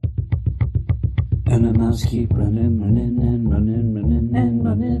And the mouse keep running, running, and running, running, and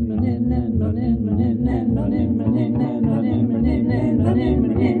running, running, and running, running, and running, running, and running, running, and running,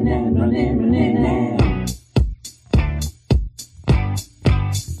 running, and running, running, and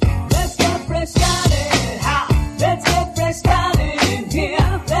let's get fresh started, ha! Let's get fresh started in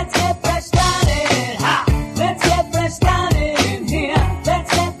here. Let's get fresh started, ha! Let's get fresh started in here.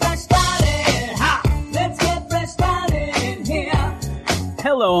 Let's get fresh started, ha! Let's get fresh started in here.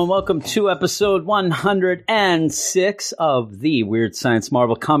 Hello and welcome to episode 106 of the Weird Science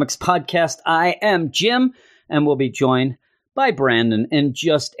Marvel Comics podcast. I am Jim, and we'll be joined by Brandon in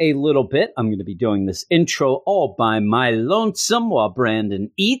just a little bit. I'm going to be doing this intro all by my lonesome while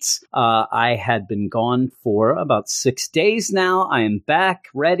Brandon eats. I had been gone for about 6 days now. I am back,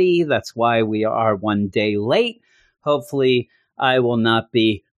 ready. That's why we are 1 day late. Hopefully, I will not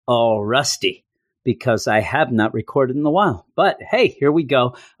be all rusty, because I have not recorded in a while. But hey, here we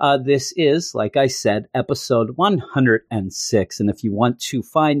go. This is, like I said, episode 106. And if you want to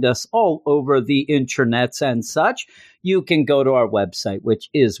find us all over the internets and such, you can go to our website, which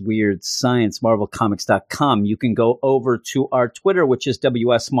is WeirdScienceMarvelComics.com. You can go over to our Twitter, which is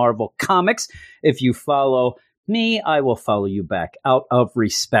WS Marvel Comics. If you follow me, I will follow you back out of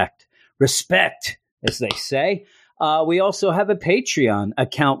respect. Respect, as they say. We also have a Patreon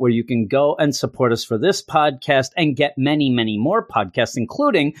account where you can go and support us for this podcast and get many, many more podcasts,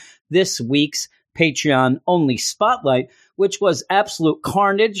 including this week's Patreon-only Spotlight, which was Absolute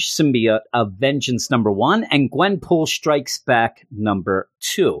Carnage, Symbiote of Vengeance #1, and Gwenpool Strikes Back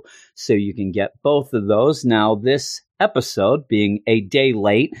 #2. So you can get both of those. Now, this episode being a day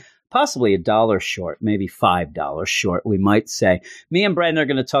late, possibly $1 short, maybe $5 short, we might say. Me and Brandon are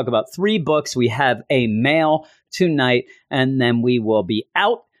going to talk about 3 books. We have a mail tonight, and then we will be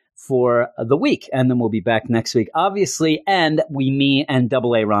out for the week, and then we'll be back next week, obviously, and me and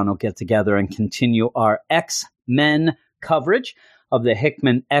Double A Ron will get together and continue our X-Men coverage of the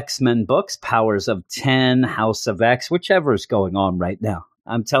Hickman X-Men books, Powers of 10, House of X, whichever is going on right now.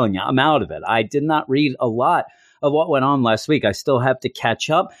 I'm telling you, I'm out of it. I did not read a lot of what went on last week. I still have to catch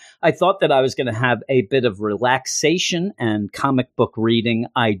up. I thought that I was going to have a bit of relaxation and comic book reading.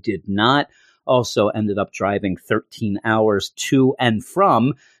 I did not. Also ended up driving 13 hours to and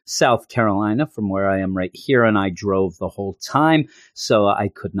from South Carolina from where I am right here, and I drove the whole time, so I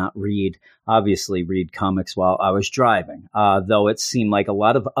could not read comics while I was driving, though it seemed like a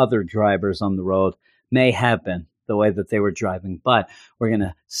lot of other drivers on the road may have been the way that they were driving. But we're going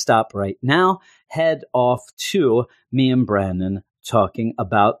to stop right now, head off to me and Brandon talking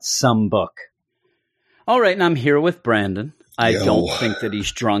about some book. All right, and I'm here with Brandon. I don't think that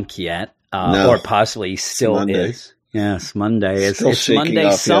he's drunk yet. No. Or possibly he still is. Yes, Monday. It's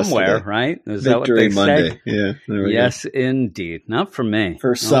Monday somewhere, yesterday. Right? Is Victory that what they Monday. say? Yeah. Yes, indeed. Not for me.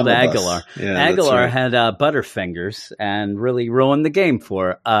 For some of Aguilar. us. Yeah, Aguilar right. had Butterfingers and really ruined the game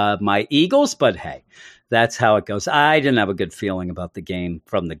for my Eagles, but hey. That's how it goes. I didn't have a good feeling about the game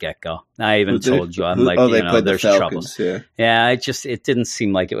from the get-go. I even told you, I'm like, there's trouble. Yeah, it didn't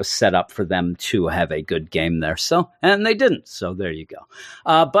seem like it was set up for them to have a good game there. And they didn't. So there you go.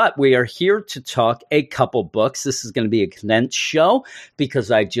 But we are here to talk a couple books. This is going to be a condensed show because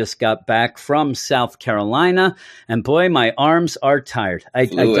I just got back from South Carolina, and boy, my arms are tired. I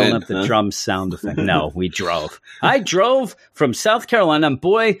don't have the drum sound effect. No, we drove. I drove from South Carolina, and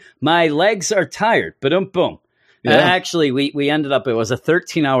boy, my legs are tired. But boom. Yeah. Actually, we ended up, it was a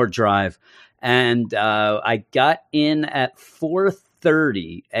 13-hour drive, and I got in at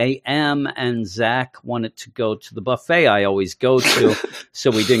 4:30 a.m., and Zach wanted to go to the buffet I always go to, so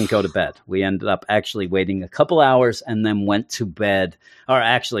we didn't go to bed. We ended up actually waiting a couple hours and then went to bed. Or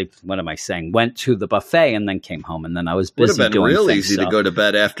actually, what am I saying? Went to the buffet and then came home, and then I was busy doing things. Would have been real easy to go to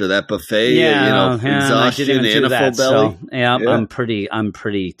bed after that buffet. I Exhaustion, didn't do that, belly. So, I'm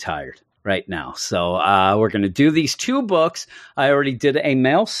pretty tired right now. So we're going to do these 2 books. I already did a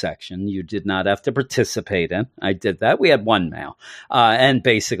mail section. You did not have to participate in. I did that. We had 1 mail and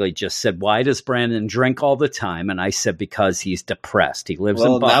basically just said, why does Brandon drink all the time? And I said, because he's depressed. He lives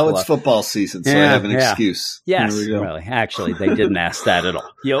in Buffalo. Now it's football season, so I have an excuse. Yes, really. Actually, they didn't ask that at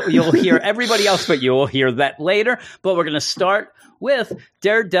all. You'll hear everybody else, but you will hear that later. But we're going to start with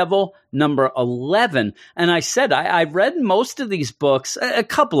Daredevil #11. And I said, I read most of these books, a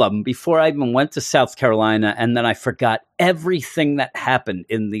couple of them, before I even went to South Carolina, and then I forgot everything that happened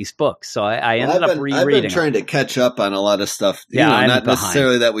in these books. So I ended up rereading. I've been trying to catch up on a lot of stuff. Not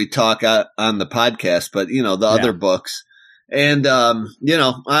necessarily that we talk on the podcast, but, the other books. And,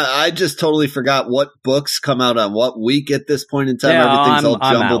 I just totally forgot what books come out on what week at this point in time. Yeah, Everything's all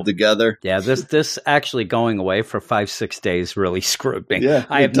jumbled out. Together. Yeah, this actually going away for 5-6 days really screwed me. Yeah,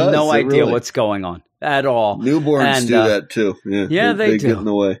 I have no idea what's going on at all. Newborns do that too. Yeah, they do. Get in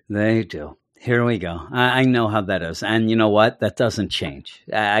the way. They do. Here we go. I know how that is. And you know what? That doesn't change.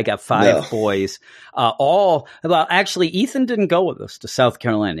 I got 5 boys. Actually, Ethan didn't go with us to South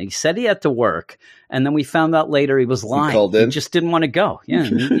Carolina. He said he had to work. And then we found out later he was lying. He just didn't want to go. Yeah,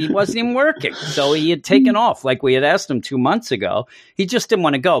 he wasn't even working. So he had taken off like we had asked him 2 months ago. He just didn't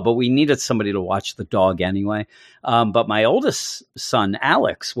want to go, but we needed somebody to watch the dog anyway. But my oldest son,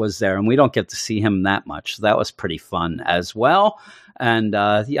 Alex, was there, and we don't get to see him that much. So that was pretty fun as well. And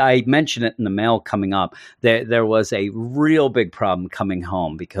I mentioned it in the mail coming up. There was a real big problem coming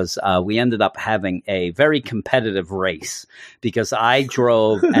home because we ended up having a very competitive race because I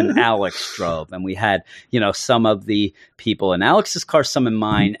drove and Alex drove. And we had, some of the people in Alex's car, some in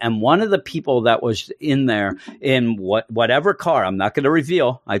mine. And one of the people that was in there in whatever car, I'm not going to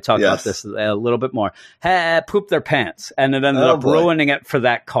reveal, I talk about this a little bit more, had pooped their pants. And it ended up ruining it for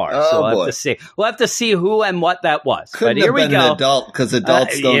that car. So we'll have to see. We'll have to see who and what that was. Couldn't but here we go. An adult. Because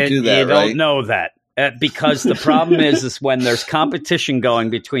adults don't do that, you don't know that. Because the problem is when there's competition going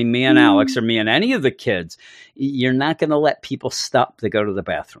between me and Alex or me and any of the kids, you're not going to let people stop to go to the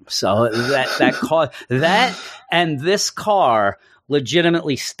bathroom. So that and this car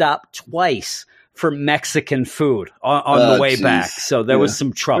legitimately stopped twice for Mexican food on the way back. So there was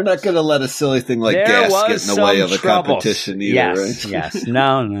some trouble. We're not going to let a silly thing like gas get in the way of a competition either, right? Yes.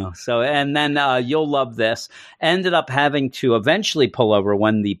 No. So, and then you'll love this. Ended up having to eventually pull over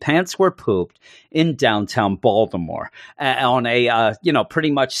when the pants were pooped in downtown Baltimore on a,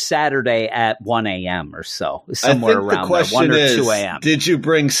 pretty much Saturday at 1 a.m. or so, somewhere around there, 1 or 2 a.m. Did you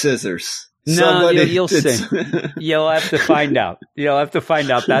bring scissors? No, you'll see. You'll have to find out.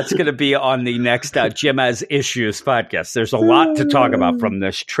 That's going to be on the next Jim Has Issues podcast. There's a lot to talk about from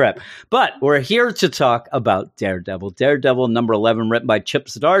this trip. But we're here to talk about Daredevil. Daredevil number 11, written by Chip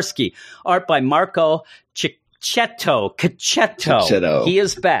Zdarsky. Art by Marco Checchetto. He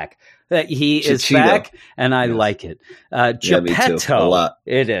is back. He is back, and I like it. Geppetto. A lot.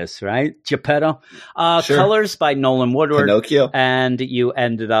 It is, right? Geppetto. Colors by Nolan Woodward. Pinocchio. And you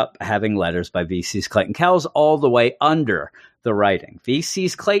ended up having letters by VC's Clayton Cowles all the way under the writing.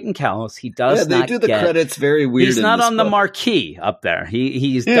 VC's Clayton Cowles, he does not get... they do the credits very weird. He's not on the marquee up there.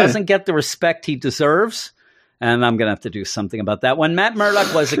 He doesn't get the respect he deserves. And I'm going to have to do something about that. When Matt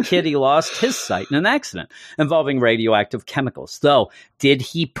Murdock was a kid, he lost his sight in an accident involving radioactive chemicals. Though, did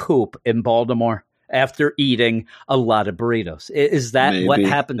he poop in Baltimore after eating a lot of burritos? Is that what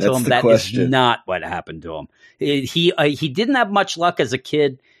happened to him? That is not what happened to him. He didn't have much luck as a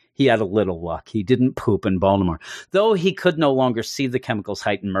kid. He had a little luck. He didn't poop in Baltimore. Though he could no longer see the chemicals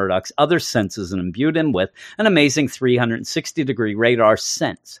heightened Murdoch's other senses and imbued him with an amazing 360-degree radar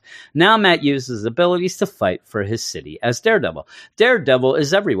sense. Now Matt uses his abilities to fight for his city as Daredevil. Daredevil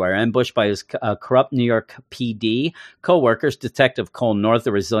is everywhere, ambushed by his corrupt New York PD co-workers. Detective Cole North,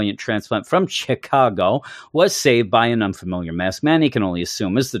 a resilient transplant from Chicago, was saved by an unfamiliar masked man he can only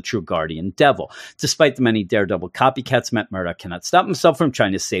assume is the true guardian devil. Despite the many Daredevil copycats, Matt Murdock cannot stop himself from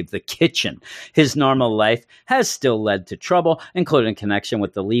trying to save the kitchen. His normal life has still led to trouble, including connection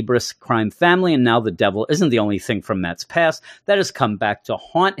with the Libris crime family, and now the devil isn't the only thing from Matt's past that has come back to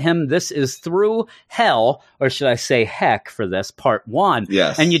haunt him. This is Through Hell, or should I say heck, for this, part 1.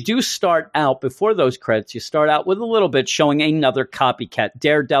 Yes. And you do start out, before those credits, you start out with a little bit showing another copycat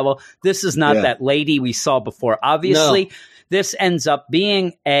Daredevil. This is not that lady we saw before, obviously. No. This ends up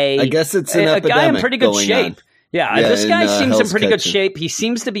being I guess it's an epidemic guy in pretty good shape. On. Yeah, this guy seems in pretty good shape. He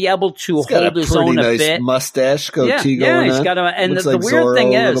seems to be able to hold his own a bit. Mustache, goatee going he's on. got and the weird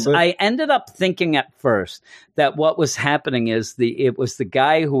thing is, I ended up thinking at first that what was happening is it was the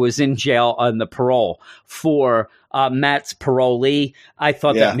guy who was in jail on the parole for Matt's parolee. I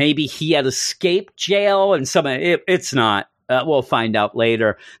thought that maybe he had escaped jail and it's not. We'll find out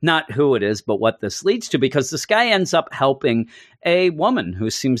later, not who it is, but what this leads to, because this guy ends up helping a woman who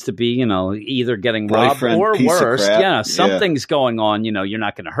seems to be, either getting robbed or worse. Something's going on. You're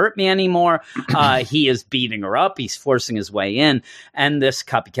not going to hurt me anymore. He is beating her up. He's forcing his way in. And this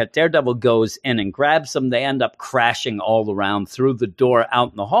copycat Daredevil goes in and grabs them. They end up crashing all around through the door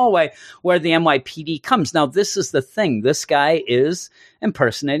out in the hallway where the NYPD comes. Now, this is the thing. This guy is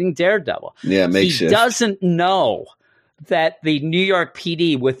impersonating Daredevil. Yeah, makeshift. He doesn't know that the New York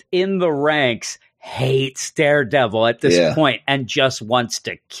PD within the ranks hates Daredevil at this point and just wants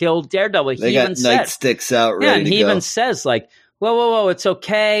to kill Daredevil. They got nightsticks out ready to go. He even says, like, whoa, it's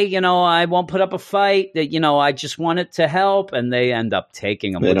okay. You know, I won't put up a fight. That, you know, I just wanted to help. And they end up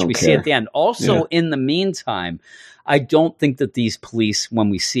taking him, They which don't we see care. at the end. Also, Yeah. in the meantime, I don't think that these police, when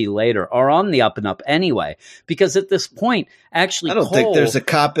we see later, are on the up and up anyway. Because at this point, actually, I don't think there's a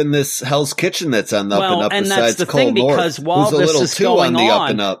cop in this Hell's Kitchen that's on the up and up and besides that's the Cole thing, North, because while who's a this little is too going on the up on,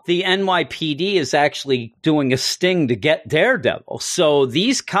 and up. the NYPD is actually doing a sting to get Daredevil. So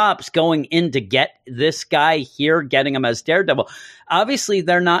these cops going in to get this guy here, getting him as Daredevil, obviously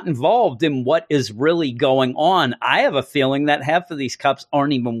they're not involved in what is really going on. I have a feeling that half of these cops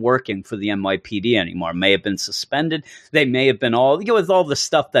aren't even working for the NYPD anymore. May have been suspended. They may have been all, you know, with all the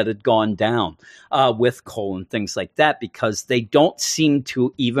stuff that had gone down with Cole and things like that, because they don't seem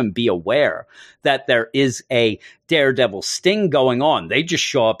to even be aware that there is a Daredevil sting going on. They just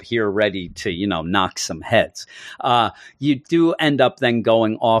show up here ready to, you know, knock some heads. You do end up then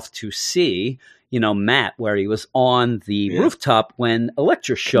going off to see, you know, Matt, where he was on the rooftop when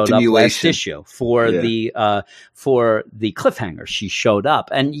Elektra showed up last issue for the cliffhanger. She showed up,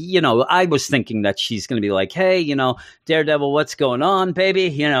 and you know, I was thinking that she's going to be like, "Hey, you know, Daredevil, what's going on, baby?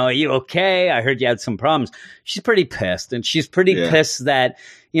 You know, are you okay? I heard you had some problems." She's pretty pissed, and she's pretty pissed that,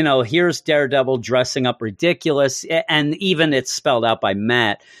 you know, here's Daredevil dressing up ridiculous, and even it's spelled out by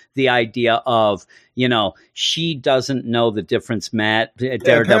Matt, the idea of, you know, she doesn't know the difference, Matt,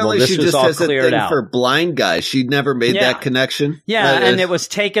 Daredevil, this was all cleared out. For blind guys, she'd never made that connection. Yeah, and it was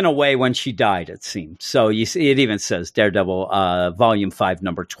taken away when she died, it seemed. So you see, it even says Daredevil, Volume 5,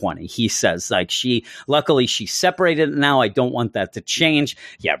 number 20. He says, like, luckily she separated it now. I don't want that to change.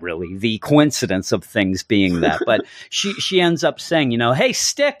 Yeah, really, the coincidence of things being that. But she ends up saying, you know, hey,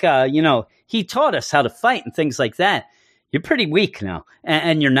 Stick, you know, he taught us how to fight and things like that. You're pretty weak now,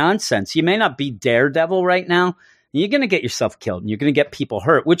 and you're nonsense. You may not be Daredevil right now. You're going to get yourself killed, and you're going to get people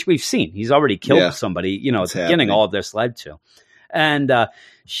hurt, which we've seen. He's already killed somebody, you know, at the beginning all of this led to. And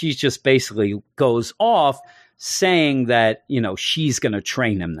she just basically goes off saying that, you know, she's going to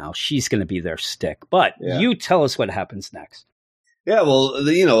train him now. She's going to be their Stick. But you tell us what happens next. Yeah, well,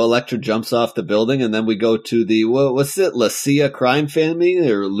 you know, Elektra jumps off the building, and then we go to the, what's it, Lucia crime family,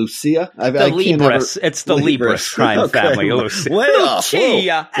 or Lucia? It's the Libris crime family, Lucia. Way off.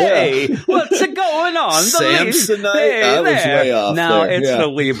 Lucia, hey, what's going on? Samsonite? I was way off. No, there. it's the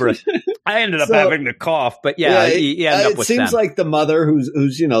Libris. I ended up having to cough, but you end up with them. It seems like the mother,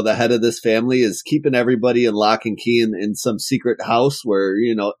 who's, you know, the head of this family, is keeping everybody in lock and key in some secret house where,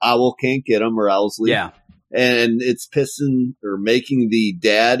 you know, Owl can't get them, or Owlsley. Yeah. And it's pissing or making the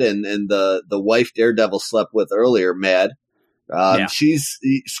dad and the wife Daredevil slept with earlier mad. She's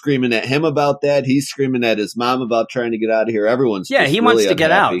screaming at him about that. He's screaming at his mom about trying to get out of here. Everyone's he really wants to unhappy.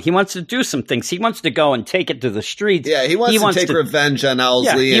 get out. He wants to do some things. He wants to go and take it to the streets. Yeah, he wants to take revenge on Owlsley.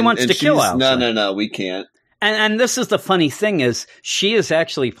 Yeah, he wants to kill Owlsley. No, we can't. And this is the funny thing, is she is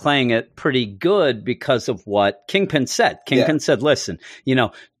actually playing it pretty good because of what Kingpin said. Kingpin said, listen, you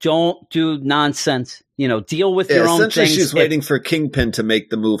know, don't do nonsense, you know, deal with your own things. She's waiting for Kingpin to make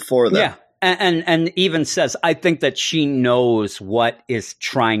the move for them. Yeah. And even says, I think that she knows what is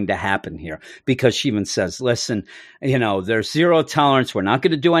trying to happen here, because she even says, listen, you know, there's zero tolerance. We're not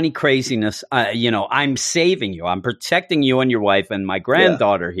going to do any craziness. You know, I'm saving you. I'm protecting you and your wife and my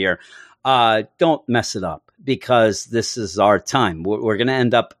granddaughter here. Don't mess it up, because this is our time. We're going to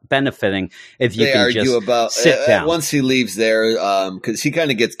end up benefiting if you can just sit down. Once he leaves there, because he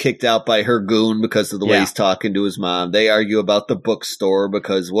kind of gets kicked out by her goon because of the way he's talking to his mom. They argue about the bookstore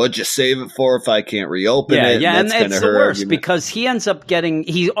because what'd you save it for if I can't reopen it? Yeah, and that's it's the worst because he ends up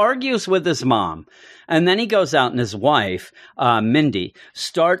he argues with his mom. And then he goes out and his wife, Mindy,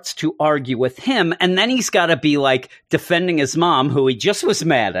 starts to argue with him. And then he's got to be like defending his mom, who he just was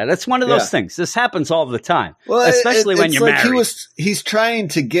mad at. It's one of those things. This happens all the time, especially when you're married. He's trying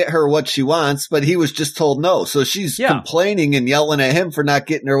to get her what she wants, but he was just told no. So she's complaining and yelling at him for not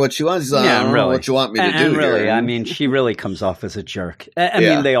getting her what she wants. He's like, I don't know what you want me to do really, here. I mean, she really comes off as a jerk. I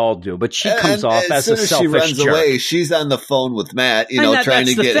mean, they all do, but she comes off as a selfish jerk. As soon as she runs away, she's on the phone with Matt, you know, trying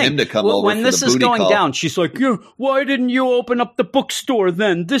to get him to come over when for this the is booty going call. down. She's like, yeah, why didn't you open up the bookstore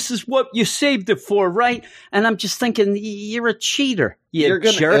then? This is what you saved it for, right? And I'm just thinking, you're a cheater,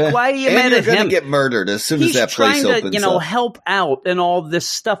 jerk. Why are you mad at him? You're going to get murdered as soon as that place opens up. He's trying to, help out and all this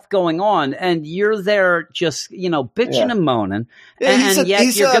stuff going on, and you're there just, bitching and moaning, and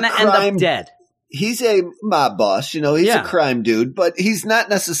yet you're going to end up dead. He's a mob boss, he's a crime dude, but he's not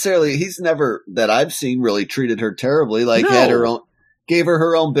necessarily, he's never, that I've seen, really treated her terribly, had her own. gave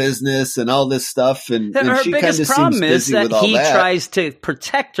her own business and all this stuff. And her she biggest problem is that he tries to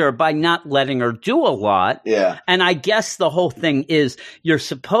protect her by not letting her do a lot. Yeah. And I guess the whole thing is you're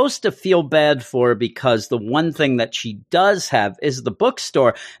supposed to feel bad for her because the one thing that she does have is the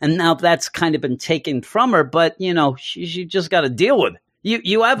bookstore. And now that's kind of been taken from her. But, you know, she just got to deal with it.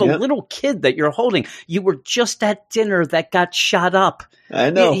 You have a little kid that you're holding. You were just at dinner that got shot up. I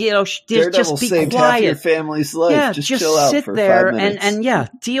know. You know, just be saved quiet. Half your family's life. Yeah, just chill out sit for there 5 minutes. and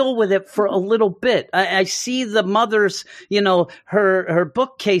deal with it for a little bit. I see the mother's, you know, her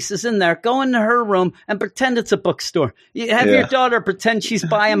bookcase is in there. Go into her room and pretend it's a bookstore. You have your daughter pretend she's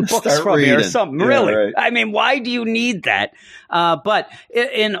buying books from you or something. Yeah, really? Right. I mean, why do you need that? But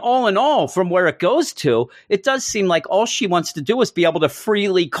in all, from where it goes to, it does seem like all she wants to do is be able to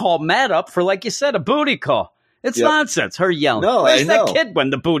freely call Matt up for, like you said, a booty call. It's nonsense, her yelling. No, where's that kid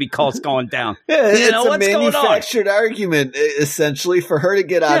when the booty call's going down? It's a manufactured argument, essentially, for her to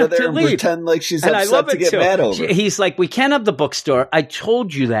get out of there and pretend like she's upset to get Matt over. He's like, we can't have the bookstore. I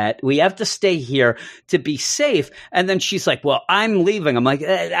told you that. We have to stay here to be safe. And then she's like, well, I'm leaving. I'm like,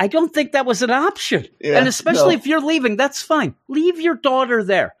 I don't think that was an option. Yeah, and especially if you're leaving, that's fine. Leave your daughter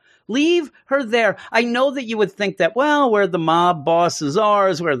there. Leave her there. I know that you would think that, well, where the mob bosses are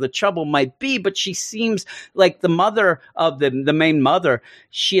is where the trouble might be, but she seems like the mother of the main mother.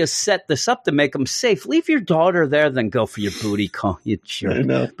 She has set this up to make them safe. Leave your daughter there, then go for your booty call. You jerk. I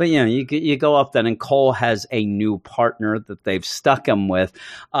know. But you go up then, and Cole has a new partner that they've stuck him with.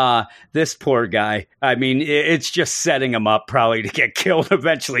 This poor guy. I mean, it's just setting him up probably to get killed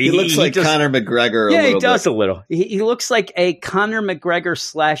eventually. He looks like Conor McGregor. Yeah, he does a little. He looks like a Conor McGregor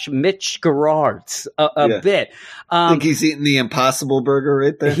 / Mitch Gerards a bit. I think he's eating the Impossible Burger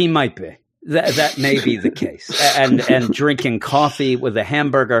right there. He might be. That may be the case. And drinking coffee with a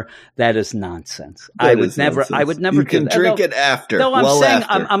hamburger, that is nonsense. I would never. You can drink it after. Though I'm saying,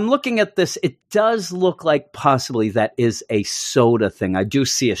 I'm looking at this. It does look like possibly that is a soda thing. I do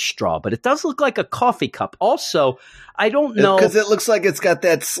see a straw, but it does look like a coffee cup. Also, I don't know, because it looks like it's got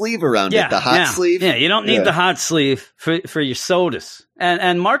that sleeve around it, the hot sleeve. Yeah, you don't need the hot sleeve for your sodas.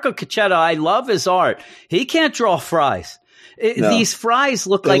 And Marco Caccetta, I love his art. He can't draw fries. These fries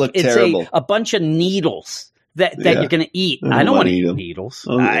look like it's a bunch of needles that you're going to eat. I don't want to eat needles.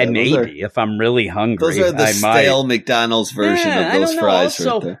 If I'm really hungry. Those are the stale McDonald's version of those fries.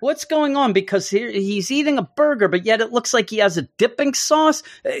 Also, right there. What's going on? Because he's eating a burger, but yet it looks like he has a dipping sauce.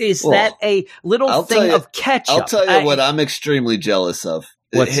 Is that a little thing of ketchup? I'll tell you what I'm extremely jealous of.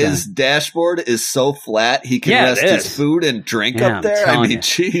 His dashboard is so flat, he can rest his food and drink up there. I mean,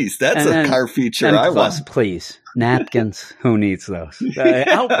 geez, that's a car feature I want. Please. Napkins. Who needs those?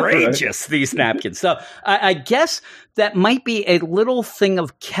 Outrageous, these napkins. So I guess that might be a little thing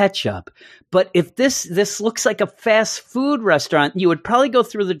of ketchup. But if this looks like a fast food restaurant, you would probably go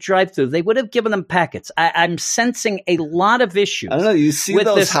through the drive-thru. They would have given them packets. I'm sensing a lot of issues. I don't know. You see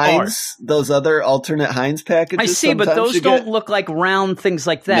those Heinz, those other alternate Heinz packages? I see, but those don't look like round things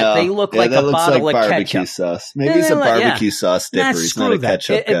like that. No. They look like a bottle of barbecue ketchup. Sauce. Maybe it's a barbecue sauce dipper. He's not a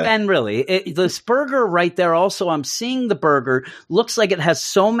ketchup guy. And really, this burger right there also, I'm seeing the burger, looks like it has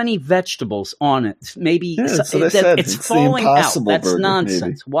so many vegetables on it. Maybe it's falling out. That's nonsense.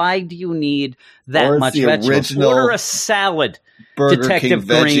 Maybe. Why do you need that much vegetables? Order a salad. Burger Detective King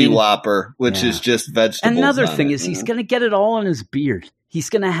Veggie Green. Whopper, which is just vegetables. Another thing is he's going to get it all in his beard. He's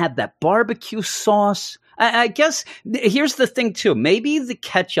going to have that barbecue sauce. I guess here's the thing too. Maybe the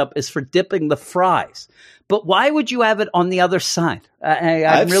ketchup is for dipping the fries, but why would you have it on the other side?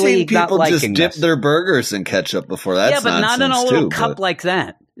 I've really seen people not just dip their burgers in ketchup before. That's but not in a little cup like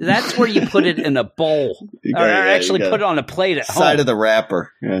that. That's where you put it in a bowl, or actually put it on a plate at home. Side of the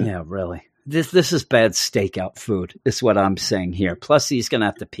wrapper. Yeah, really. This is bad stakeout food, is what I'm saying here. Plus, he's going to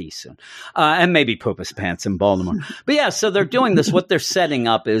have to pee soon. And maybe poop his pants in Baltimore. But yeah, so they're doing this. What they're setting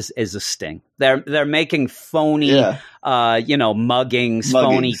up is a sting. They're making phony, muggings,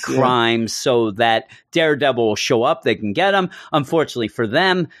 phony crimes so that Daredevil will show up. They can get him. Unfortunately for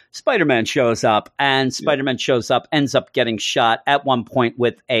them, Spider-Man shows up, and Spider-Man ends up getting shot at one point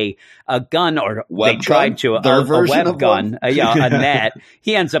with a gun, or web they tried to, a web gun, a net.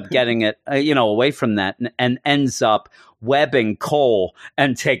 He ends up getting it, away from that and ends up webbing Cole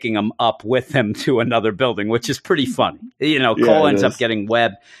and taking him up with him to another building, which is pretty funny. Cole ends up getting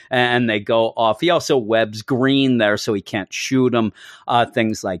webbed and they go off. He also webs Green there so he can't shoot him,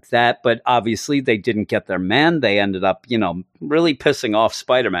 things like that. But obviously they didn't get their man. They ended up, really pissing off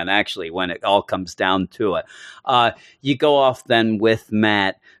Spider-Man, actually, when it all comes down to it. You go off then with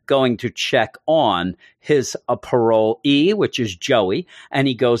Matt, going to check on his parolee, which is Joey, and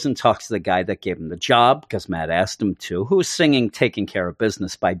he goes and talks to the guy that gave him the job because Matt asked him to, who's singing Taking Care of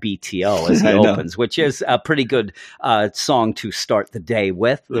Business by BTO as he opens, which is a pretty good song to start the day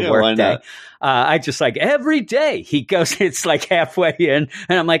with, the work day. I just like every day he goes, it's like halfway in,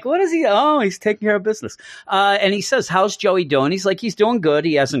 and I'm like, what is he? Oh, he's taking care of business. And he says, how's Joey doing? He's like, he's doing good.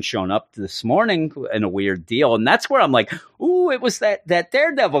 He hasn't shown up this morning in a weird deal. And that's where I'm like, ooh, it was that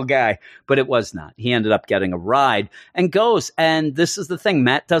Daredevil guy. But it was not. He ended up getting a ride and goes. And this is the thing.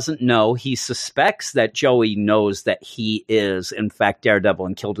 Matt doesn't know. He suspects that Joey knows that he is, in fact, Daredevil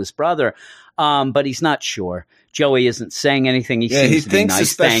and killed his brother. But he's not sure. Joey isn't saying anything. He seems to be nice,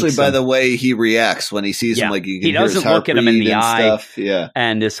 especially by the way he reacts when he sees him. Like he doesn't look at him in the eye,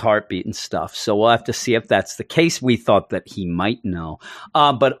 and his heartbeat and stuff. So we'll have to see if that's the case. We thought that he might know,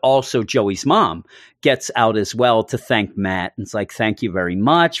 but also Joey's mom gets out as well to thank Matt. And it's like, thank you very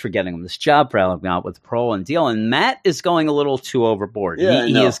much for getting him this job, for helping out with the parole and deal. And Matt is going a little too overboard.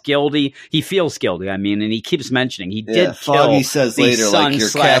 He is guilty. He feels guilty. I mean, and he keeps mentioning he did kill he says the later, son like your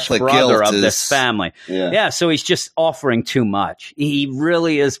slash Catholic brother of guilt this family. So he's just offering too much. He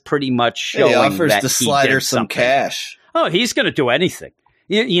really is pretty much showing he offers that the slider some cash. Oh, he's going to do anything.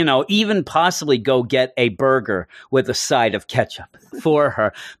 You know, even possibly go get a burger with a side of ketchup for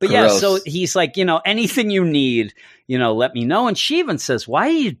her. But Gross. so he's like, you know, anything you need, you know, let me know. And she even says, why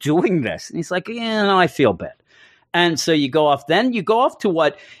are you doing this? And he's like, I feel bad. And so you go off to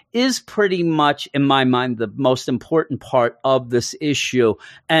what is pretty much, in my mind, the most important part of this issue,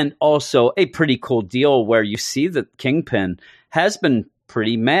 and also a pretty cool deal where you see that Kingpin has been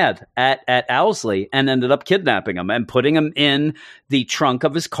pretty mad at Owlsley and ended up kidnapping him and putting him in the trunk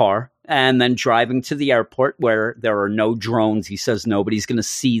of his car and then driving to the airport where there are no drones. He says nobody's going to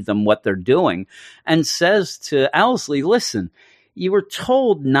see them, what they're doing, and says to Owlsley, listen, you were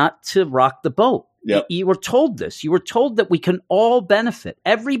told not to rock the boat. Yep. You were told this. You were told that we can all benefit.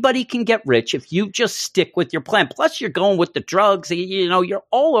 Everybody can get rich if you just stick with your plan. Plus, you're going with the drugs. You know, you're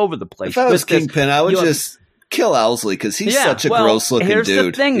all over the place. If I was Kingpin, I would just kill Owlsley because he's such a gross-looking dude. Here's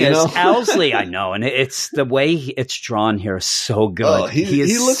the thing is, Owlsley, I know, and it's the way it's drawn here is so good. Oh, he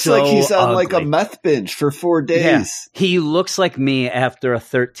looks so like he's on like a meth binge for 4 days. Yeah. He looks like me after a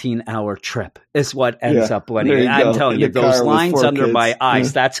 13-hour trip is what ends up when I'm telling you, those lines under my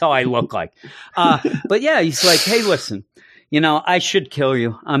eyes, that's how I look like. But yeah, he's like, hey, listen, you know, I should kill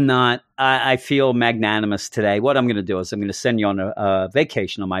you. I'm not. I feel magnanimous today. What I'm going to do is I'm going to send you on a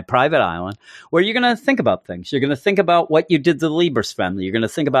vacation on my private island where you're going to think about things. You're going to think about what you did to the Liebers family. You're going to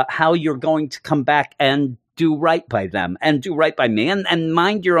think about how you're going to come back and do right by them and do right by me and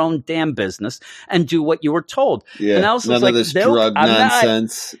mind your own damn business and do what you were told. Yeah, and I was none like, of this drug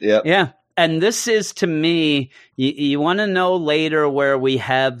nonsense. Yep. Yeah. And this is, to me, you want to know later where we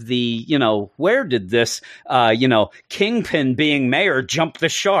have the, you know, where did this, Kingpin being mayor jump the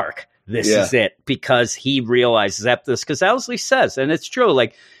shark? This is it, because he realizes after this, because Owlsley says, and it's true,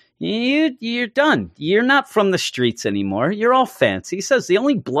 like, you're done. You're not from the streets anymore. You're all fancy. He says the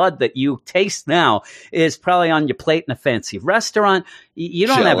only blood that you taste now is probably on your plate in a fancy restaurant. You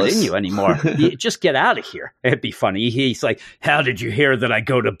don't have it in you anymore. You just get out of here. It'd be funny. He's like, how did you hear that I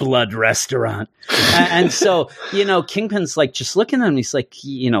go to Blood Restaurant? And so, you know, Kingpin's like, just looking at him. He's like,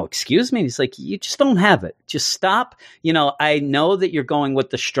 you know, excuse me. He's like, you just don't have it. Just stop. You know, I know that you're going with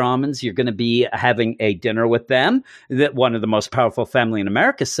the Straumans. You're going to be having a dinner with them, that one of the most powerful family in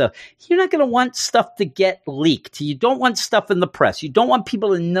America. So you're not going to want stuff to get leaked. You don't want stuff in the press. You don't want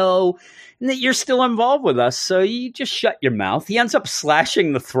people to know that you're still involved with us. So you just shut your mouth. He ends up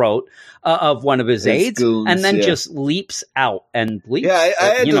slashing the throat of one of his aides goons, and then just leaps out and leaps. Yeah, I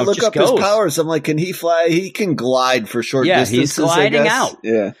had to look up his powers. I'm like, can he fly? He can glide for short distances. He's gliding out.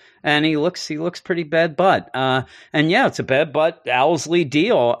 Yeah. And he looks pretty bad butt. And yeah, it's a bad butt Owlsley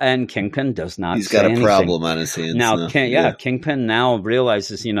deal. And Kingpin does not He's got a anything. problem on his hands now. Kingpin now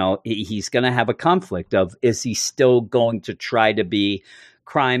realizes, you know, he's going to have a conflict of, is he still going to try to be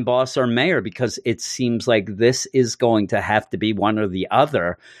crime boss or mayor? Because it seems like this is going to have to be one or the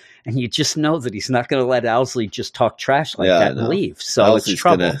other. And you just know that he's not going to let Owlsley just talk trash like that and leave. So Owlsley's it's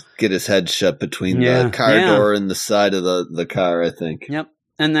trouble. Going to get his head shut between the car door and the side of the car, I think. Yep.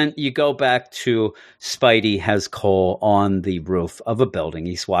 And then you go back to Spidey has Cole on the roof of a building.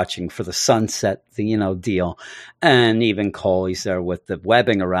 He's watching for the sunset, deal. And even Cole, he's there with the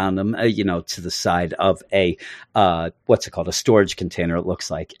webbing around him, to the side of a, what's it called? A storage container, it looks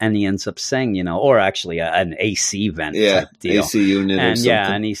like. And he ends up saying, or actually an AC vent type deal. AC unit or something.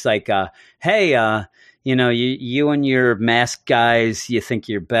 Yeah, and he's like, hey, you and your masked guys, you think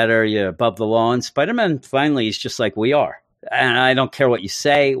you're better, you're above the law. And Spider-Man finally is just like, we are. And I don't care what you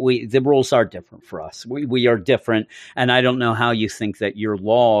say. The rules are different for us. We are different. And I don't know how you think that your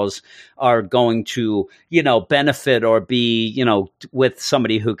laws are going to, benefit or be, with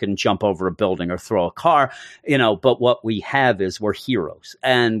somebody who can jump over a building or throw a car, but what we have is we're heroes,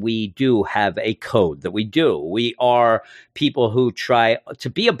 and we do have a code that we do. We are people who try to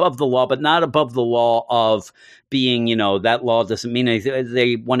be above the law, but not above the law of being, that law doesn't mean anything.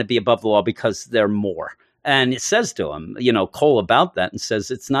 They want to be above the law because they're more. And it says to him, Cole about that, and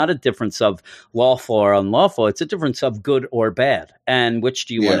says it's not a difference of lawful or unlawful. It's a difference of good or bad. And which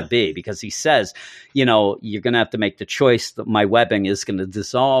do you want to be? Because he says, you're going to have to make the choice that my webbing is going to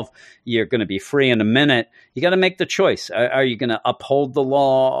dissolve. You're going to be free in a minute. You got to make the choice. Are you going to uphold the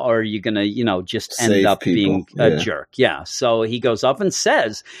law, or are you going to, just end up being a jerk? Yeah. So he goes off and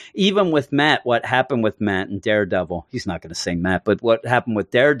says, even with Matt, what happened with Matt and Daredevil, he's not going to say Matt, but what happened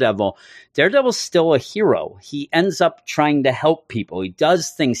with Daredevil's still a hero. He ends up trying to help people. He does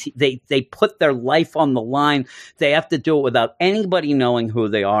things. They put their life on the line. They have to do it without anybody knowing who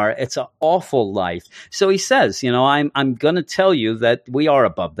they are. It's an awful life. So he says, I'm going to tell you that we are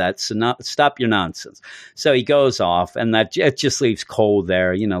above that. So stop your nonsense. So he goes off, and it just leaves Cole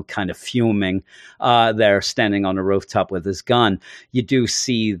there, kind of fuming there, standing on a rooftop with his gun. You do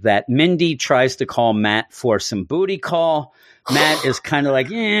see that Mindy tries to call Matt for some booty call. Matt is kind of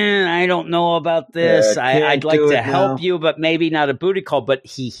like, I don't know about this. I'd like to help you, but maybe not a booty call. But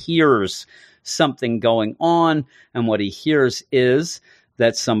he hears something going on, and what he hears is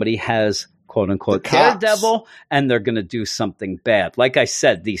that somebody has, quote unquote, Daredevil, and they're going to do something bad. Like I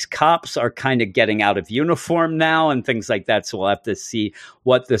said, these cops are kind of getting out of uniform now and things like that. So we'll have to see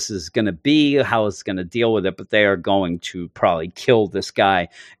what this is going to be, how it's going to deal with it. But they are going to probably kill this guy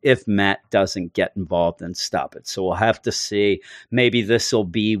if Matt doesn't get involved and stop it. So we'll have to see. Maybe this will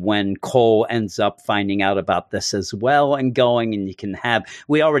be when Cole ends up finding out about this as well and going, and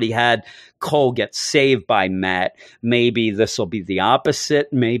we already had Cole get saved by Matt. Maybe this will be the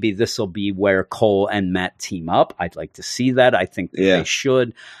opposite. Maybe this will be where Cole and Matt team up. I'd like to see that. I think that they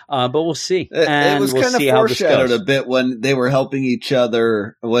should, but we'll see. It was kind of foreshadowed a bit when they were helping each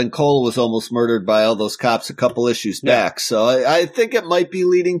other, when Cole was almost murdered by all those cops a couple issues back. So I think it might be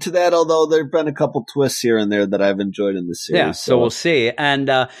leading to that, although there have been a couple twists here and there that I've enjoyed in the series. Yeah, so we'll see. And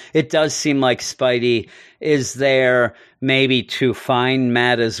it does seem like Spidey is there maybe to find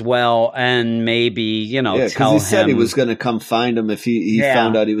Matt as well, and maybe, tell him. He said he was going to come find him if he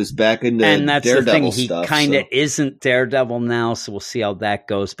found out he was back into Daredevil. And that's Daredevil the thing, he kind of isn't Daredevil now, so we'll see how that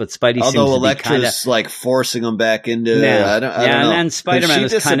goes. But Spidey seems to be Elektra's like forcing him back into I don't know. And Spider-Man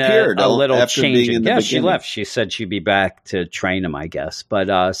is kind of a little changing. Yeah, she left. She said she'd be back to train him, I guess.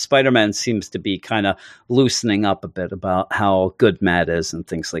 But Spider-Man seems to be kind of loosening up a bit about how good Matt is and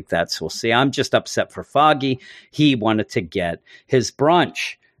things like that. So we'll see. I'm just upset for Foggy. He wanted to get his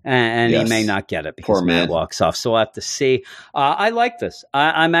brunch, and he may not get it because Matt walks off. So we'll have to see. I like this.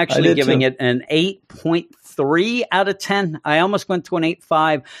 I'm actually giving it an 8.3 out of 10. I almost went to an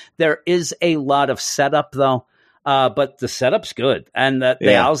 8.5. There is a lot of setup, though. But the setup's good. And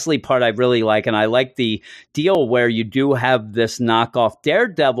the Owsley part I really like. And I like the deal where you do have this knockoff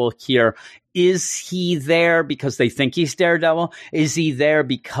Daredevil here. Is he there because they think he's Daredevil? Is he there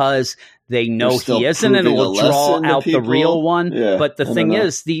because they know he isn't, and it will draw out the real one? But the thing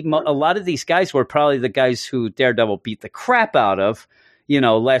is, a lot of these guys were probably the guys who Daredevil beat the crap out of,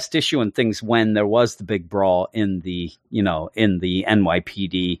 last issue and things, when there was the big brawl in the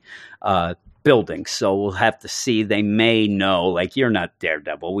NYPD building. So we'll have to see. They may know, like, you're not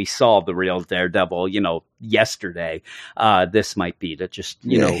Daredevil. We saw the real Daredevil, yesterday. This might be to just,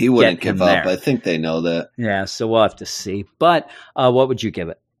 he wouldn't give up. I think they know that. Yeah, so we'll have to see. But what would you give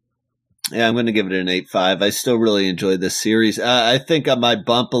it? Yeah, I'm going to give it an 8.5. I still really enjoyed this series. I think I might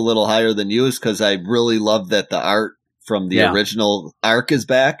bump a little higher than you, because I really love that the art from the original arc is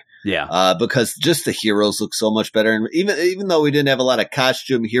back. Yeah. Because just the heroes look so much better. And even though we didn't have a lot of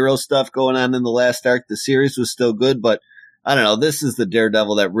costume hero stuff going on in the last arc, the series was still good. But I don't know. This is the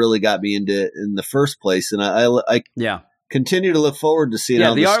Daredevil that really got me into it in the first place. And I continue to look forward to seeing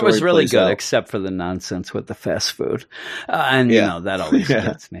how the art was really good, except for the nonsense with the fast food. That always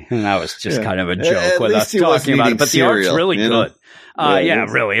gets me. And that was just kind of a joke with us talking about it. But the art's really good.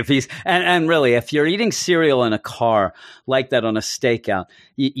 Really. If he's and really, if you're eating cereal in a car like that on a stakeout,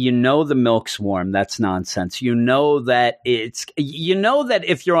 You know the milk's warm. That's nonsense. You know that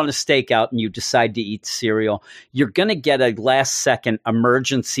if you're on a stakeout and you decide to eat cereal, you're going to get a last-second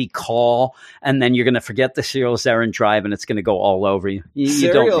emergency call, and then you're going to forget the cereal's there and drive, and it's going to go all over you.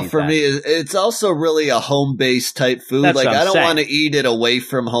 Cereal for me it's also really a home-based type food. That's like what I'm I don't saying. want to eat it away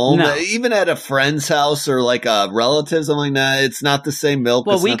from home. No. Even at a friend's house or like a relative's, I'm like, nah, it's not the same milk.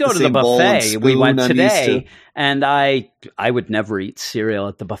 Well, it's we not go the to the same bowl and buffet. We went spoon I'm today, used to. and I would never eat cereal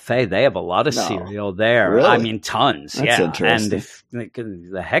at the buffet. They have a lot of cereal there. Really? I mean, tons. That's yeah, interesting.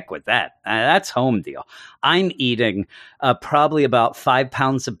 and the heck with that. That's home deal. I'm eating probably about 5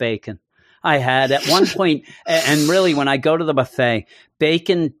 pounds of bacon. I had at one point, and really when I go to the buffet,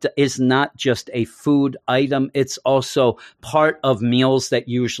 bacon is not just a food item. It's also part of meals that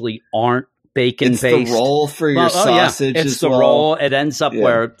usually aren't bacon-based. It's the roll for your sausage It's as the well. roll. It ends up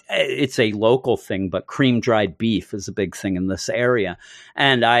where it's a local thing, but cream-dried beef is a big thing in this area.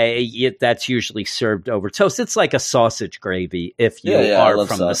 And that's usually served over toast. It's like a sausage gravy if you are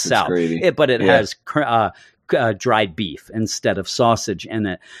from the South. But it has dried beef instead of sausage in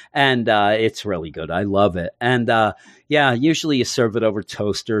it. And it's really good. I love it. And usually you serve it over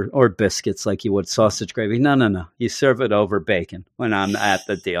toast or biscuits like you would sausage gravy. No. You serve it over bacon when I'm at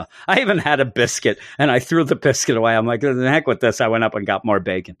the deal. I even had a biscuit and I threw the biscuit away. I'm like, the heck with this. I went up and got more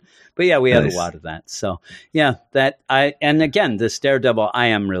bacon. But yeah, we had a lot of that. So yeah, and again, this Daredevil I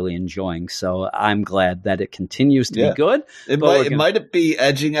am really enjoying. So I'm glad that it continues to be good. It might be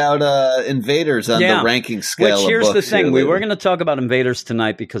edging out Invaders on the ranking scale. Which here's the thing. We were going to talk about Invaders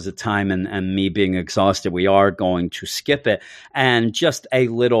tonight because of time and me being exhausted. We are going to skip it. And just a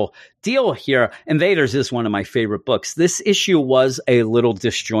little deal here. Invaders is one of my favorite books. This issue was a little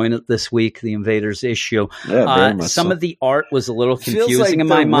disjointed this week, the Invaders issue. Some of the art was a little confusing in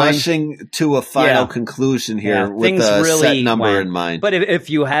my mind. Rushing to a final conclusion here with a set number in mind. But if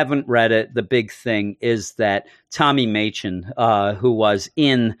you haven't read it, the big thing is that Tommy Machen, who was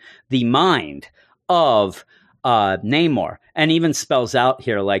in the mind of Namor, and even spells out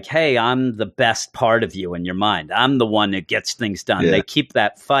here like, hey, I'm the best part of you in your mind. I'm the one that gets things done. They keep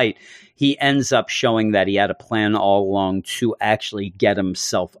that fight. He ends up showing that he had a plan all along to actually get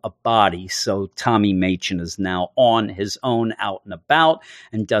himself a body. So Tommy Machen is now on his own out and about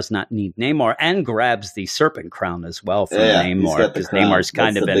and does not need Namor, and grabs the serpent crown as well from Namor, because Namor's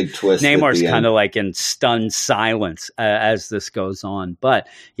kind of like in stunned silence as this goes on. But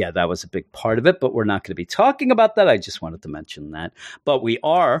yeah, that was a big part of it, but we're not going to be talking about that. I just wanted to mention that. But we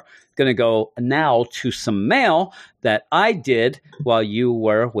are going to go now to some mail that I did while you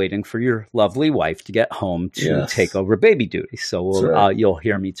were waiting for your lovely wife to get home to take over baby duty. So you'll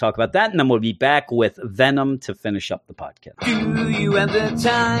hear me talk about that, and then we'll be back with Venom to finish up the podcast. Do you have the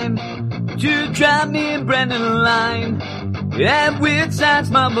time to drop me and Brendan a line at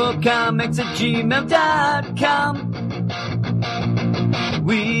weirdsignsmarvelcomics@gmail.com?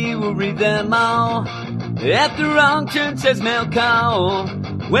 We will read them all at the wrong turn, says mail call.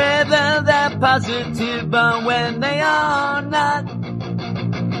 Whether they're positive or when they are not,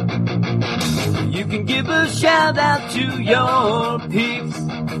 you can give a shout out to your peeps.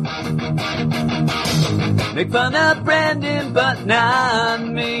 Make fun of Brandon, but not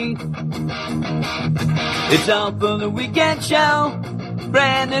me. It's all for the weekend show.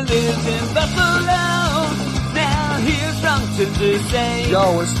 Brandon lives in Buffalo. Now here's wrong to say.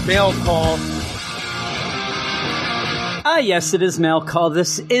 Yo, it's mail call. Yes, it is mail call.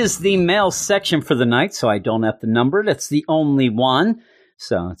 This is the mail section for the night, so I don't have to number it. It's the only one.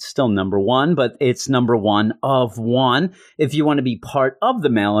 So it's still number one, but it's number one of one. If you want to be part of the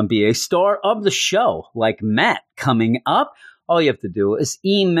mail and be a star of the show, like Matt coming up, all you have to do is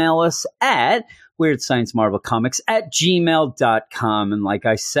email us at WeirdScienceMarvelComics@gmail.com. And like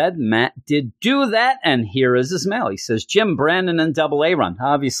I said, Matt did do that, and here is his mail. He says, Jim, Brandon, and Double A Run.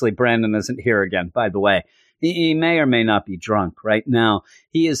 Obviously, Brandon isn't here again, by the way. He may or may not be drunk right now.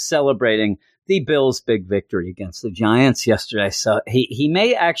 He is celebrating the Bills' big victory against the Giants yesterday. So he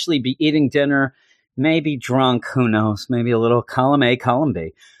may actually be eating dinner, may be drunk, who knows, maybe a little column A, column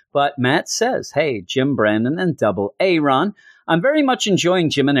B. But Matt says, hey, Jim, Brandon, and Double A Ron, I'm very much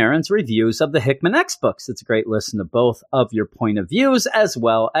enjoying Jim and Aaron's reviews of the Hickman X books. It's a great listen to both of your point of views, as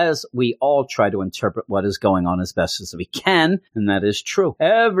well as we all try to interpret what is going on as best as we can. And that is true.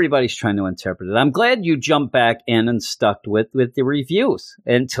 Everybody's trying to interpret it. I'm glad you jumped back in and stuck with the reviews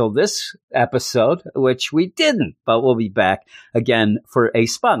until this episode, which we didn't, but we'll be back again for a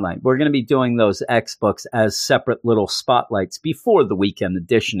spotlight. We're going to be doing those X books as separate little spotlights before the weekend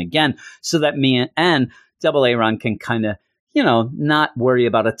edition again, so that me and Double A Ron can kind of, not worry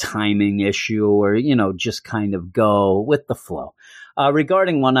about a timing issue or, just kind of go with the flow.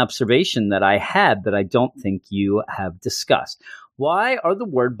 regarding one observation that I had that I don't think you have discussed. Why are the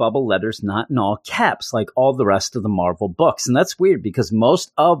word bubble letters not in all caps like all the rest of the Marvel books? And that's weird because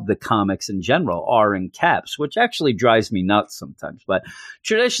most of the comics in general are in caps, which actually drives me nuts sometimes. But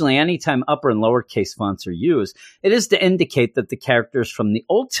traditionally, anytime upper and lowercase fonts are used, it is to indicate that the characters from the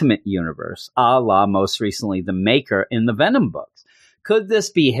Ultimate Universe, a la most recently the Maker in the Venom books. Could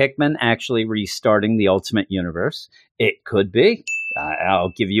this be Hickman actually restarting the Ultimate Universe? It could be.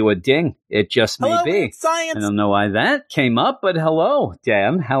 I'll give you a ding. It just may be. Science. I don't know why that came up, but hello,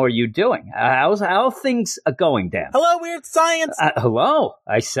 Dan. How are you doing? How things going, Dan? Hello, Weird Science. Hello.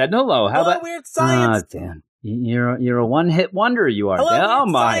 I said hello. Hello, Weird Science. Dan. You're a one-hit wonder, you are. Hello, Dan. Oh,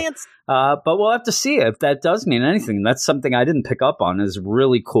 Weird my. Science. But we'll have to see if that does mean anything. That's something I didn't pick up on. Is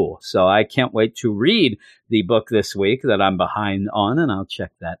really cool. So I can't wait to read the book this week that I'm behind on, and I'll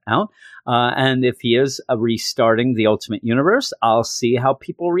check that out. And if he is restarting the Ultimate Universe, I'll see how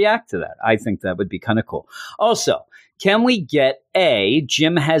people react to that. I think that would be kind of cool. Also, can we get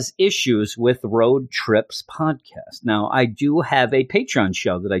Jim Has Issues with Road Trips podcast? Now, I do have a Patreon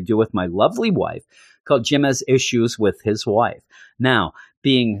show that I do with my lovely wife called Jim Has Issues with His Wife. Now,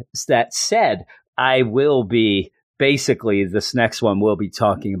 being that said, I will be basically, this next one will be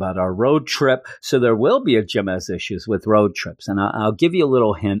talking about our road trip. So there will be a Jim Has Issues with Road Trips. And I'll give you a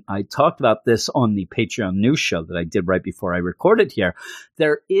little hint. I talked about this on the Patreon news show that I did right before I recorded here.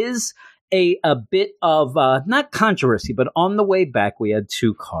 There is a bit of, not controversy, but on the way back, we had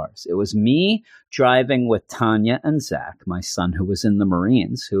two cars. It was me driving with Tanya and Zach, my son who was in the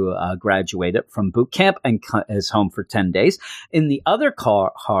Marines, who graduated from boot camp and is home for 10 days. In the other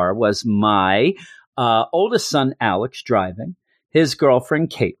car was my oldest son, Alex, driving, his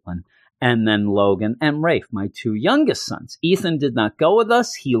girlfriend, Caitlin, and then Logan and Rafe, my two youngest sons. Ethan did not go with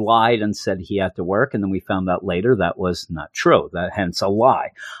us. He lied and said he had to work, and then we found out later that was not true, hence a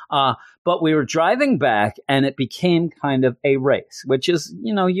lie. But we were driving back, and it became kind of a race, which is,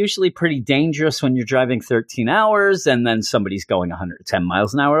 usually pretty dangerous when you're driving 13 hours, and then somebody's going 110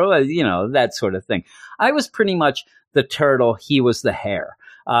 miles an hour, that sort of thing. I was pretty much the turtle. He was the hare.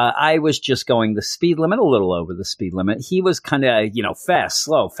 I was just going the speed limit, a little over the speed limit. He was kind of, fast,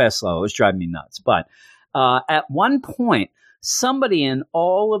 slow. It was driving me nuts. But at one point, somebody in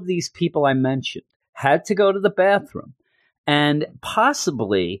all of these people I mentioned had to go to the bathroom and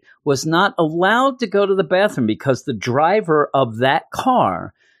possibly was not allowed to go to the bathroom because the driver of that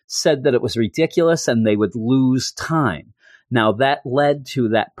car said that it was ridiculous and they would lose time. Now, that led to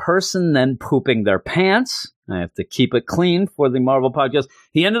that person then pooping their pants. I have to keep it clean for the Marvel podcast.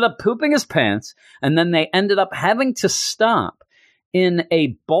 He ended up pooping his pants, and then they ended up having to stop in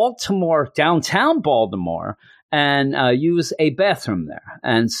a downtown Baltimore, and use a bathroom there.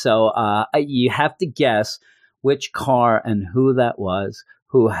 And so you have to guess which car and who that was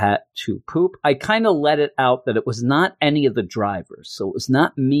who had to poop. I kind of let it out that it was not any of the drivers. So it was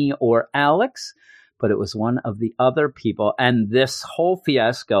not me or Alex, but it was one of the other people. And this whole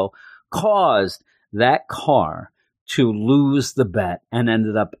fiasco caused that car to lose the bet and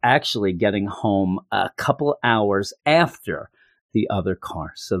ended up actually getting home a couple hours after the other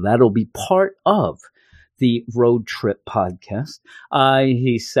car. So that'll be part of the road trip podcast.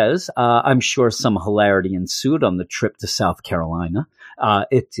 He says, I'm sure some hilarity ensued on the trip to South Carolina.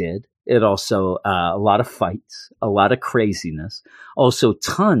 It did. It also, a lot of fights, a lot of craziness, also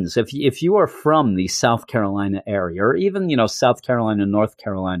tons. If you are from the South Carolina area or even, South Carolina, North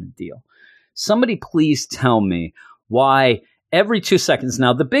Carolina deal, somebody please tell me why every 2 seconds.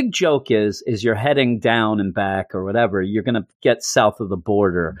 Now, the big joke is you're heading down and back or whatever, you're going to get south of the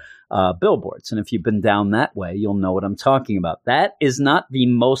border billboards. And if you've been down that way, you'll know what I'm talking about. That is not the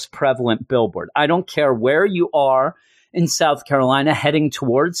most prevalent billboard. I don't care where you are in South Carolina heading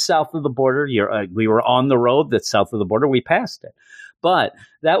towards south of the border. We were on the road that's south of the border. We passed it. But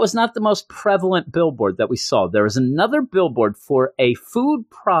that was not the most prevalent billboard that we saw. There was another billboard for a food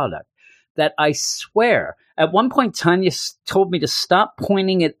product that I swear, at one point, Tanya told me to stop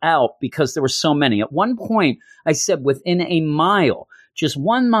pointing it out because there were so many. At one point, I said within a mile, just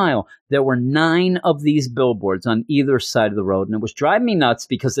 1 mile, there were 9 of these billboards on either side of the road. And it was driving me nuts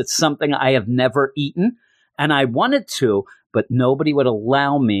because it's something I have never eaten. And I wanted to, but nobody would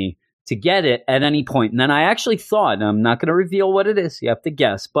allow me to get it at any point. And then I actually thought, and I'm not going to reveal what it is, you have to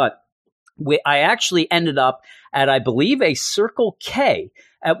guess, but I actually ended up at, I believe, a Circle K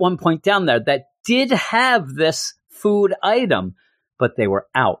at one point down there that did have this food item, but they were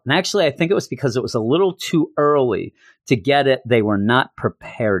out. And actually, I think it was because it was a little too early to get it. They were not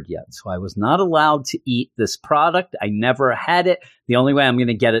prepared yet. So I was not allowed to eat this product. I never had it. The only way I'm going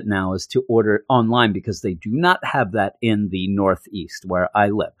to get it now is to order it online because they do not have that in the Northeast where I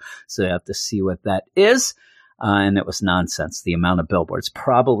live. So you have to see what that is. And it was nonsense, the amount of billboards,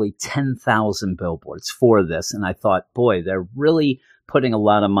 probably 10,000 billboards for this. And I thought, boy, they're really putting a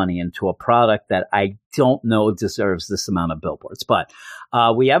lot of money into a product that I don't know deserves this amount of billboards. But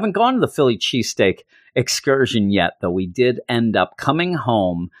we haven't gone to the Philly cheesesteak excursion yet, though we did end up coming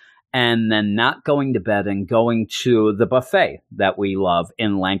home and then not going to bed and going to the buffet that we love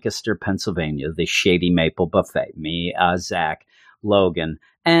in Lancaster, Pennsylvania, the Shady Maple Buffet. Me, Zach, Logan,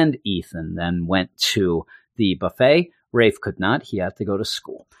 and Ethan then went to the buffet. Rafe could not. He had to go to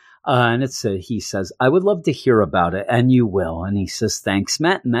school. And he says, I would love to hear about it, and you will. And he says, thanks,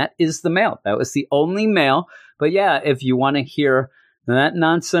 Matt. And that is the mail. That was the only mail. But yeah, if you want to hear that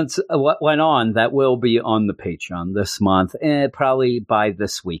nonsense, what went on, that will be on the Patreon this month, probably by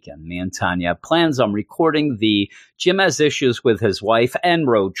this weekend. Me and Tanya have plans on recording the Jim Has Issues with His Wife and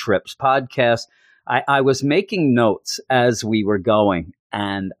Road Trips podcast. I was making notes as we were going,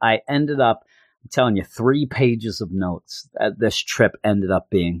 and I ended up, I'm telling you, 3 pages of notes that this trip ended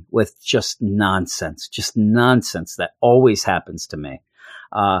up being with just nonsense that always happens to me.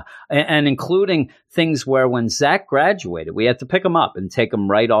 And including things where when Zach graduated, we had to pick him up and take him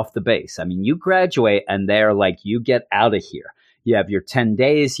right off the base. I mean, you graduate and they're like, you get out of here. You have your 10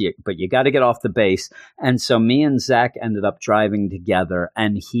 days, but you got to get off the base. And so me and Zach ended up driving together,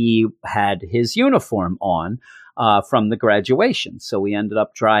 and he had his uniform on from the graduation. So we ended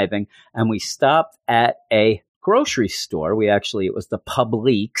up driving, and we stopped at a grocery store. It was the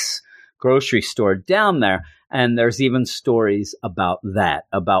Publix grocery store down there. And there's even stories about that,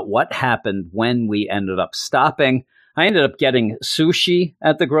 about what happened when we ended up stopping. I ended up getting sushi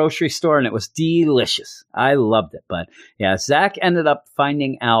at the grocery store, and it was delicious. I loved it. But yeah, Zach ended up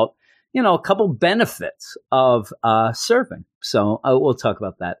finding out, a couple benefits of serving. So we'll talk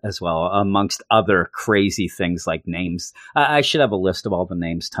about that as well, amongst other crazy things like names. I should have a list of all the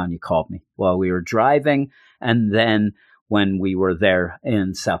names Tanya called me while we were driving, and then when we were there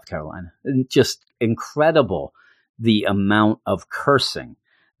in South Carolina. Just incredible the amount of cursing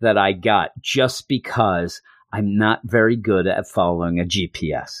that I got just because I'm not very good at following a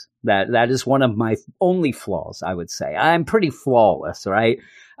GPS. That is one of my only flaws, I would say. I'm pretty flawless, right?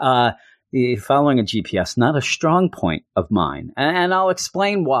 Following a GPS, not a strong point of mine. And I'll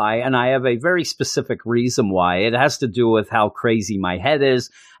explain why. And I have a very specific reason why. It has to do with how crazy my head is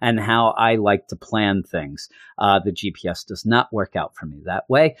and how I like to plan things. The GPS does not work out for me that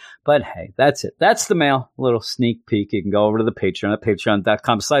way. But hey, that's it. That's the mail. A little sneak peek. You can go over to the Patreon at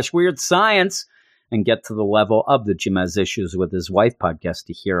patreon.com/weirdscience and get to the level of the Jim Has Issues with His Wife podcast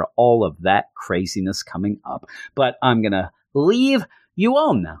to hear all of that craziness coming up. But I'm going to leave you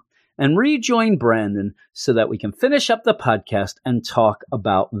all now and rejoin Brandon so that we can finish up the podcast and talk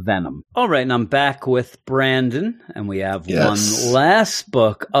about Venom. All right, and I'm back with Brandon, and we have one last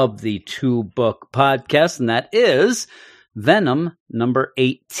book of the 2-book podcast, and that is Venom number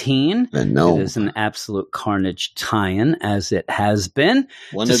 18. Venom. It is an absolute carnage tie-in, as it has been.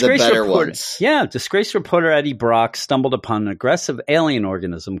 One of the better ones. Yeah, disgraced reporter Eddie Brock stumbled upon an aggressive alien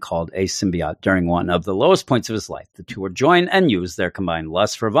organism called a symbiote during one of the lowest points of his life. The two would join and use their combined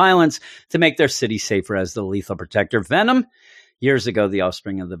lust for violence to make their city safer as the lethal protector Venom. Years ago, the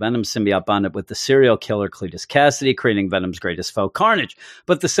offspring of the Venom symbiote bonded with the serial killer Cletus Cassidy, creating Venom's greatest foe, Carnage.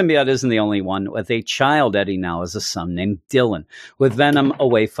 But the symbiote isn't the only one. With a child, Eddie now has a son named Dylan. With Venom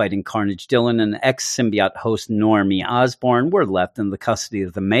away fighting Carnage, Dylan and ex-symbiote host Normie Osborn were left in the custody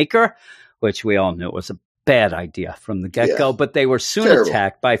of the Maker, which we all knew was a bad idea from the get-go, but they were soon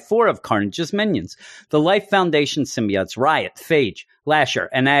attacked by 4 of Carnage's minions. The Life Foundation symbiotes, Riot, Phage, Lasher,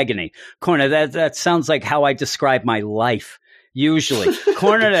 and Agony. Corner, that sounds like how I describe my life. Usually.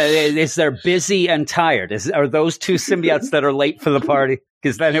 Corner is they're busy and tired. Are those 2 symbiotes that are late for the party?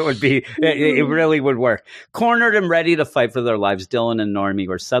 Because then it really would work. Cornered and ready to fight for their lives, Dylan and Normie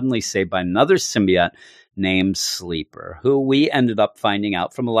were suddenly saved by another symbiote named Sleeper, who we ended up finding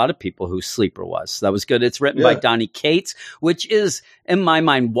out from a lot of people who Sleeper was. So that was good. It's written by Donny Cates, which is, in my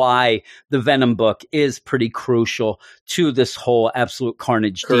mind, why the Venom book is pretty crucial to this whole Absolute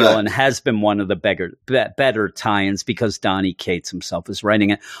Carnage deal and has been one of the better tie-ins because Donny Cates himself is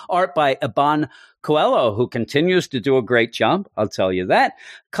writing it. Art by Iban Coelho, who continues to do a great job, I'll tell you that.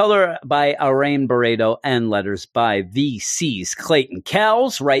 Color by Arain Barreto and letters by VC's Clayton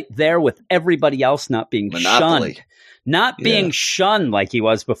Cowles, right there with everybody else not being being shunned. Not being shunned like he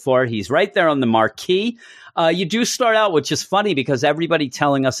was before. He's right there on the marquee. You do start out, which is funny because everybody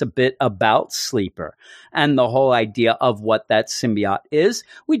telling us a bit about Sleeper and the whole idea of what that symbiote is.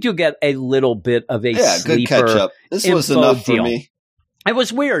 We do get a little bit of a Sleeper good catch up. This was enough for me. It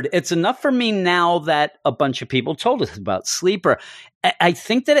was weird. It's enough for me now that a bunch of people told us about Sleeper. I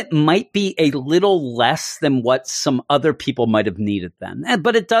think that it might be a little less than what some other people might have needed then.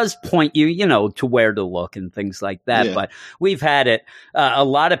 But it does point you, to where to look and things like that. Yeah. But we've had it, a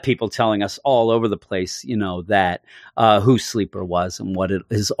lot of people telling us all over the place, that who Sleeper was and what it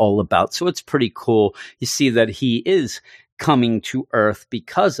is all about. So it's pretty cool. You see that he is coming to Earth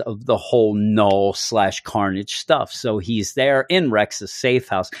because of the whole Null/Carnage stuff. So he's there in Rex's safe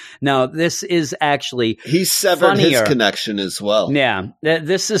house. Now, this is actually he's severed his connection as well. Yeah.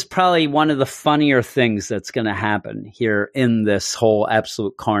 This is probably one of the funnier things that's going to happen here in this whole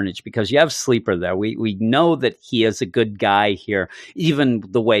Absolute Carnage, because you have Sleeper there. We know that he is a good guy here, even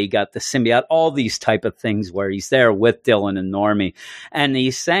the way he got the symbiote, all these type of things where he's there with Dylan and Normie. And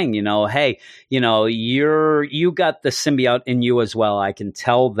he's saying, hey, you got the symbiote in you as well. I can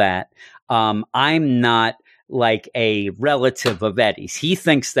tell that. I'm not like a relative of Eddie's. He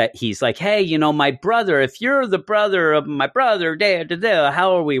thinks that he's like, hey, my brother, if you're the brother of my brother,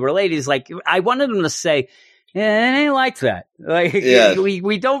 how are we related? He's like, I wanted him to say, yeah, it ain't like that. Like,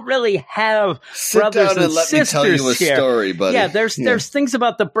 we don't really have brothers and sisters here. Sit down and let me tell you a story, buddy. Yeah, there's things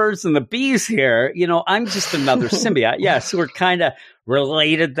about the birds and the bees here. I'm just another symbiote. Yes, we're kind of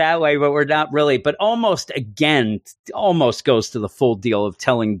related that way, but we're not really. But almost goes to the full deal of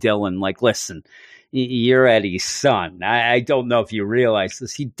telling Dylan, like, listen, you're Eddie's son. I don't know if you realize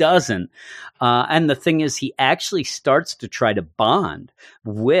this. He doesn't. And the thing is, he actually starts to try to bond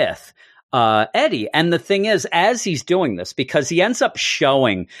with Eddie. And the thing is, as he's doing this, because he ends up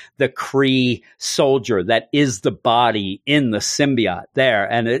showing the Kree soldier that is the body in the symbiote there,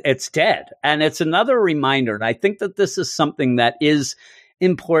 and it's dead. And it's another reminder. And I think that this is something that is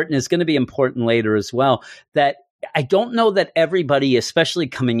important, is going to be important later as well, that I don't know that everybody, especially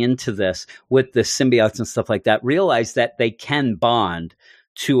coming into this with the symbiotes and stuff like that, realize that they can bond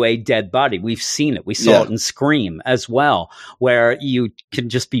to a dead body. We've seen it. We saw it in Scream as well, where you can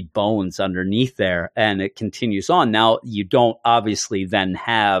just be bones underneath there and it continues on. Now, you don't obviously then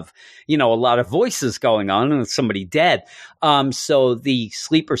have, a lot of voices going on and somebody dead. So the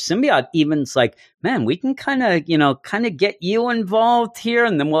Sleeper symbiote even's like, man, we can kind of get you involved here,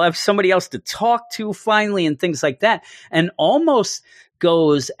 and then we'll have somebody else to talk to finally and things like that. And almost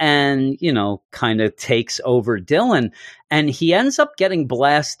goes and, kind of takes over Dylan, and he ends up getting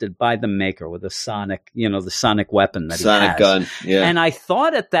blasted by the Maker with a sonic, the sonic weapon that he has. Sonic gun, yeah. And I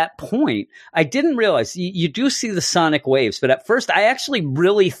thought at that point, I didn't realize, you do see the sonic waves, but at first I actually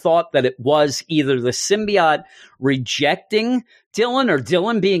really thought that it was either the symbiote rejecting Dylan or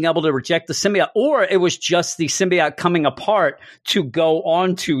Dylan being able to reject the symbiote, or it was just the symbiote coming apart to go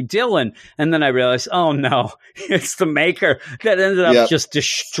onto Dylan. And then I realized, oh no, it's the Maker that ended up just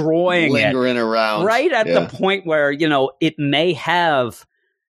destroying lingering around. Right at the point where, it may have,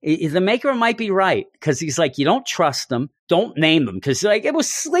 the Maker might be right, because he's like, you don't trust them, don't name them, because it was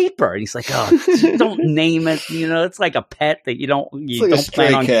Sleeper. And he's like, oh, don't name it. It's like a pet that you don't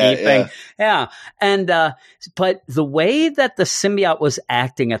plan on keeping. Yeah. And, but the way that the symbiote was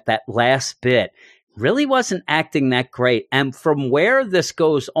acting at that last bit really wasn't acting that great. And from where this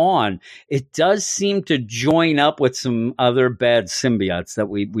goes on, it does seem to join up with some other bad symbiotes that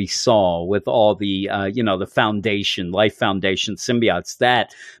we saw with all the, the Life Foundation symbiotes.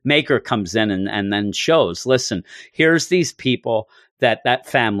 That Maker comes in and then shows, listen, here's these people, that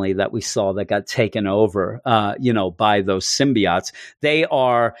family that we saw that got taken over, by those symbiotes.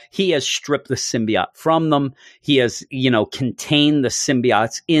 He has stripped the symbiote from them. He has, contained the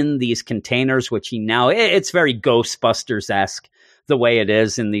symbiotes in these containers, which it's very Ghostbusters-esque, the way it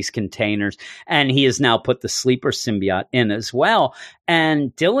is in these containers. And he has now put the Sleeper symbiote in as well.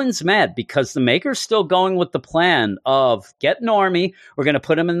 And Dylan's mad because the Maker's still going with the plan of get Normie. We're going to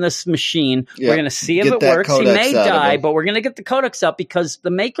put him in this machine. Yep. We're going to see if it works. He may die, but we're going to get the codex out, because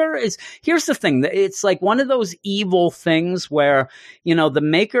the Maker here's the thing. It's like one of those evil things where, the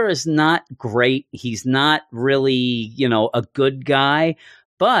Maker is not great. He's not really, a good guy,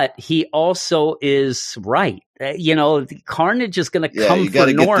 but he also is right. Carnage is going to come for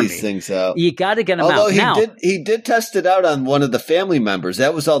Normie. Get these things out. You got to get them out. Although he did test it out on one of the family members.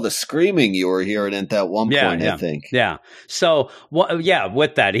 That was all the screaming you were hearing at that one point, I think. Yeah. So,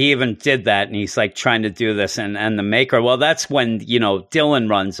 with that, he even did that, and he's like trying to do this, and the Maker. Well, that's when Dylan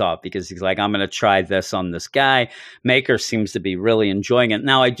runs off because he's like, I'm going to try this on this guy. Maker seems to be really enjoying it.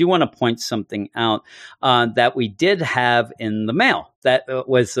 Now, I do want to point something out that we did have in the mail. That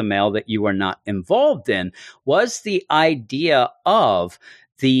was the mail that you were not involved in, was the idea of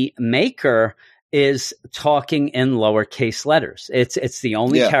the Maker is talking in lowercase letters. It's the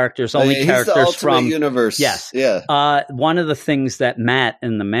only characters, characters from universe. Yes. Yeah. One of the things that Matt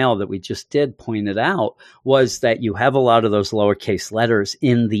in the mail that we just did pointed out was that you have a lot of those lowercase letters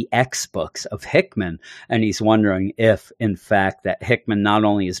in the X books of Hickman. And he's wondering if, in fact, that Hickman not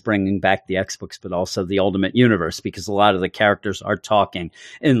only is bringing back the X books, but also the Ultimate Universe, because a lot of the characters are talking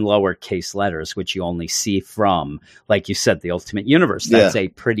in lowercase letters, which you only see from, like you said, the Ultimate Universe. That's a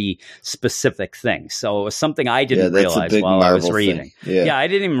pretty specific thing. So it was something I didn't realize while Marvel I was reading. Yeah, I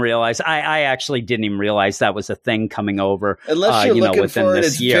didn't even realize. I actually didn't even realize that was a thing coming over. Unless you're looking within for it,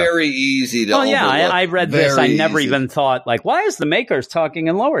 this it's year. Very easy to overlook. I read this. I never even thought, like, why is the Makers talking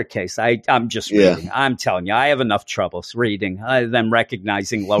in lowercase? I'm just reading. I'm telling you, I have enough troubles reading them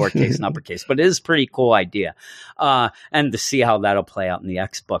recognizing lowercase and uppercase. But it is a pretty cool idea. And to see how that'll play out in the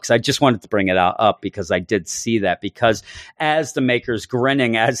X books. I just wanted to bring it up because I did see that. Because as the Maker's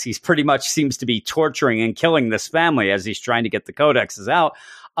grinning, as he's pretty much seems to be torturing and killing this family as he's trying to get the codexes out,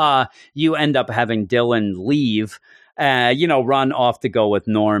 you end up having Dylan leave, run off to go with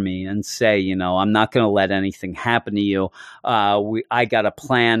Normie and say, I'm not going to let anything happen to you. I got a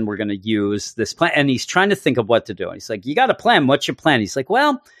plan. We're going to use this plan. And he's trying to think of what to do. And he's like, you got a plan. What's your plan? He's like,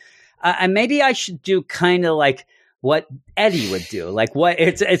 well, maybe I should do kind of like what Eddie would do. Like what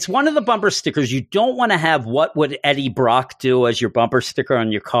it's one of the bumper stickers. You don't want to have what would Eddie Brock do as your bumper sticker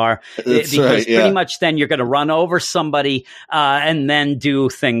on your car. Because pretty much then you're going to run over somebody and then do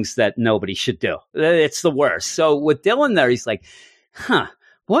things that nobody should do. It's the worst. So with Dylan there, he's like,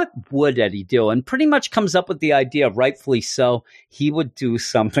 what would Eddie do? And pretty much comes up with the idea, rightfully so, he would do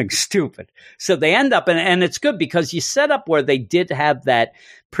something stupid. So they end up, and it's good because you set up where they did have that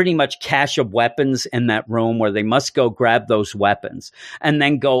pretty much cache of weapons in that room where they must go grab those weapons and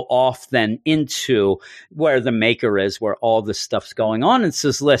then go off then into where the Maker is, where all this stuff's going on, and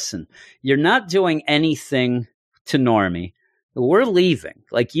says, listen, you're not doing anything to Normie. We're leaving.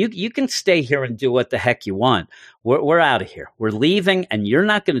 Like you can stay here and do what the heck you want. We're out of here. We're leaving, and you're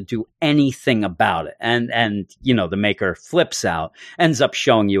not going to do anything about it. And the Maker flips out, ends up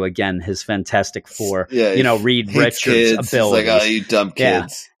showing you again his Fantastic Four. Reed Richards' abilities. Like, oh, you dumb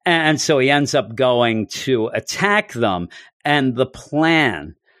kids. Yeah. And so he ends up going to attack them, and the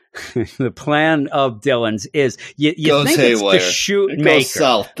plan. The plan of Dylan's is you think haywire. It's to shoot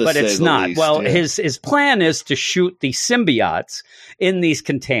Maker, but it's not. Least, well, his plan is to shoot the symbiotes in these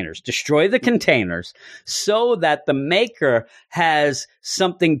containers, destroy the containers, so that the Maker has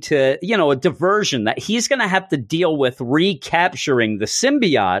something to, a diversion that he's going to have to deal with recapturing the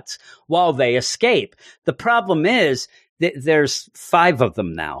symbiotes while they escape. The problem is, there's 5 of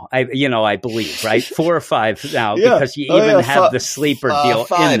them now. I believe, right? 4 or 5 now, because you even have the sleeper deal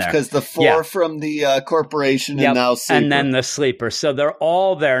 5, in there. Because the 4 from the corporation and now sleeper. And then the sleeper. So they're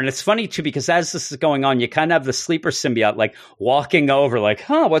all there. And it's funny too, because as this is going on, you kind of have the sleeper symbiote like walking over like,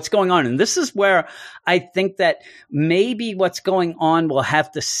 what's going on? And this is where I think that maybe what's going on, we'll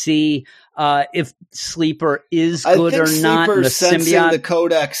have to see if Sleeper is good or not. I think Sleeper's sensing symbiote. The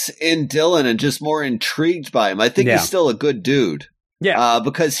Codex in Dylan and just more intrigued by him. I think he's still a good dude. Yeah.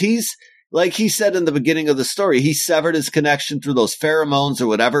 Because he's, like he said in the beginning of the story, he severed his connection through those pheromones or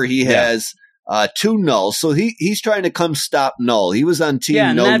whatever he has to Null. So he's trying to come stop Null. He was on team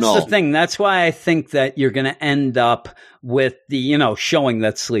Null. Yeah, and that's the thing. That's why I think that you're going to end up with the, showing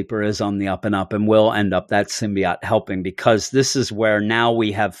that Sleeper is on the up and up, and will end up that symbiote helping, because this is where now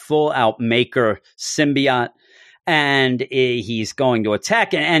we have full out Maker symbiote, and he's going to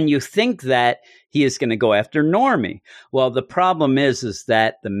attack. And you think that he is going to go after Normie. Well, the problem is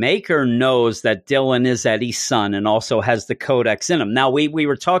that the Maker knows that Dylan is Eddie's son and also has the Codex in him. Now, we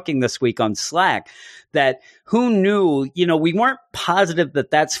were talking this week on Slack that who knew, we weren't positive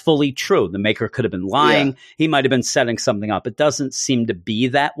that that's fully true. The Maker could have been lying. Yeah. He might have been setting something up. It doesn't seem to be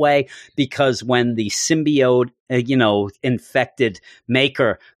that way, because when the symbiote, infected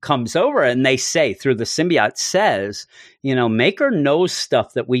Maker comes over, and they say through the symbiote says, Maker knows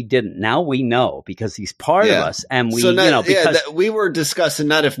stuff that we didn't. Now we know because he's part of us. And we, because we were discussing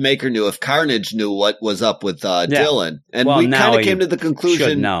not if Maker knew, if Carnage knew what was up with Dylan. And we kind of came to the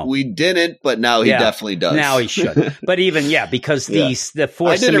conclusion we didn't, but now he definitely definitely does. Now he should. But even, because the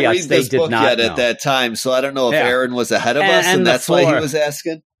four symbiotes, they did not yet know. At that time, so I don't know if Aaron was ahead of us, and that's why he was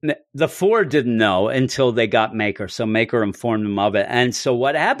asking. The four didn't know until they got Maker. So Maker informed them of it. And so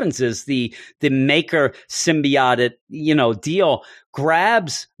what happens is the Maker symbiotic, deal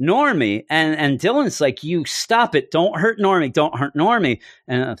grabs Normie and Dylan's like, you stop it. Don't hurt Normie. Don't hurt Normie.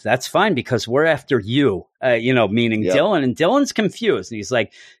 And that's fine because we're after you, meaning Dylan. And Dylan's confused. And he's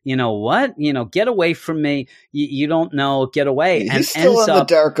like, you know what? Get away from me. You don't know. Get away. He's still in the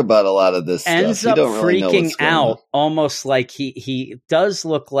dark about a lot of this stuff. Ends up freaking out, almost like he does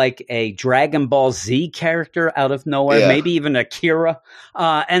look like a Dragon Ball Z character out of nowhere, maybe even Akira.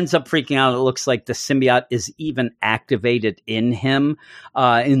 Ends up freaking out. It looks like the symbiote is even activated in him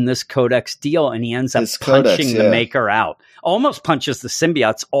in this Codex deal, and he ends up punching the Maker out. Almost punches the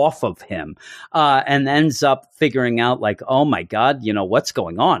symbiotes off of him, and ends up figuring out like, oh my God, what's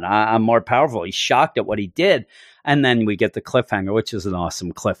going on? I'm more powerful. He's shocked at what he did. And then we get the cliffhanger, which is an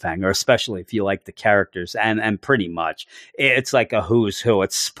awesome cliffhanger, especially if you like the characters. And pretty much it's like a who's who.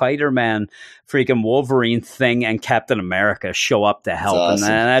 It's Spider-Man, freaking Wolverine, Thing, and Captain America show up to help. Awesome.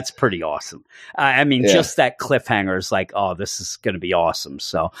 And that's pretty awesome. Just that cliffhanger is like, oh, this is going to be awesome.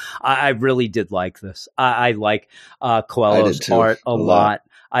 So I really did like this. I like Coelho's art a lot.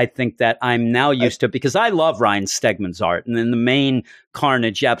 I think that I'm now used to it because I love Ryan Stegman's art. And in the main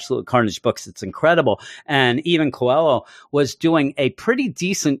Carnage, Absolute Carnage books, it's incredible. And even Coelho was doing a pretty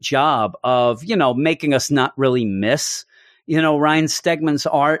decent job of, making us not really miss, Ryan Stegman's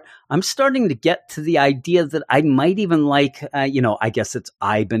art. I'm starting to get to the idea that I might even like, I guess it's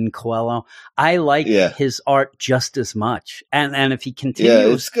Ivan Coelho. I like his art just as much. And if he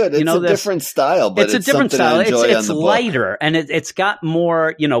continues, it's good. It's a different style, but it's a different style. It's lighter and it's got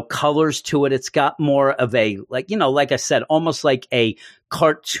more, colors to it. It's got more of a, like I said, almost like a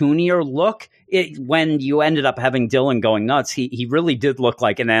cartoonier look. When you ended up having Dylan going nuts, he really did look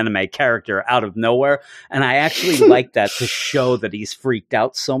like an anime character out of nowhere. And I actually like that to show that he's freaked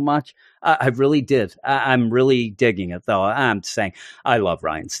out so much. I really did. I'm really digging it, though. I'm saying I love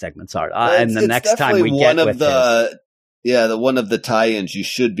Ryan Stegman's art. And the next time we get with his... Yeah, one of the tie-ins you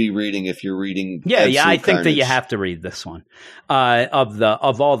should be reading if you're reading. I think that you have to read this one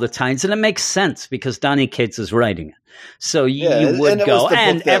of all the tie-ins, and it makes sense because Donny Cates is writing it. So you would go,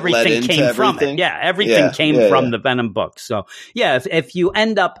 and everything came from it. Yeah, everything came from the Venom book. So if you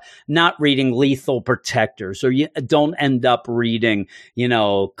end up not reading Lethal Protectors, or you don't end up reading,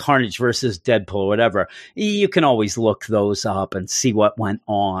 Carnage versus Deadpool or whatever, you can always look those up and see what went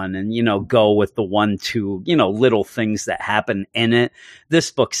on, and go with the 1-2 little things that happen in it. This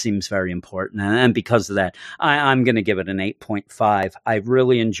book seems very important, and because of that, I'm going to give it an 8.5. I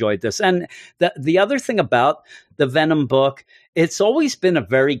really enjoyed this, and the other thing about the Venom book, it's always been a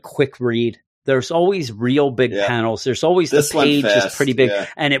very quick read. There's always real big panels. There's always the page is pretty big,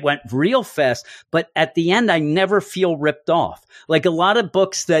 and it went real fast. But at the end, I never feel ripped off. Like a lot of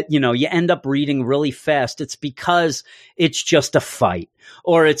books that, you end up reading really fast, it's because it's just a fight,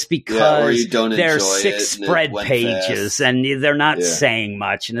 or it's because or you don't there's 6 spread pages fast. And they're not saying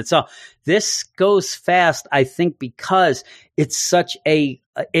much. And it's all, this goes fast, I think, because it's such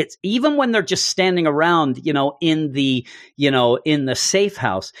it's even when they're just standing around, in the safe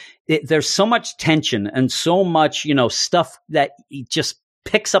house, there's so much tension and so much, stuff that just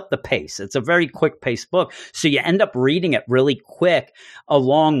picks up the pace. It's a very quick paced book. So you end up reading it really quick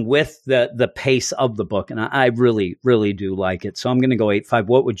along with the pace of the book. And I really, really do like it. So I'm going to go 8.5.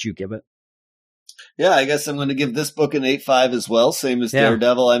 What would you give it? Yeah, I guess I'm going to give this book an 8.5 as well, same as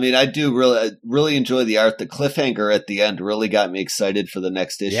Daredevil. I mean, I do really enjoy the art. The cliffhanger at the end really got me excited for the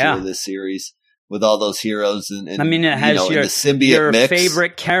next issue of this series with all those heroes. And I mean, it has the symbiote your mix.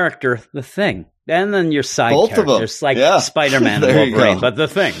 Favorite character, the Thing. And then your side both characters, like Spider-Man and Wolverine. But the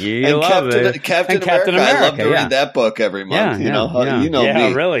Thing, you love it. Captain America. I love to read that book every month. You know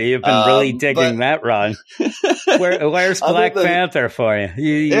me. Really. You've been really digging that run. Where's Black Panther for you?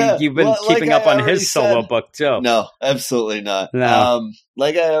 You've been keeping up on his solo book, too. No, absolutely not. No.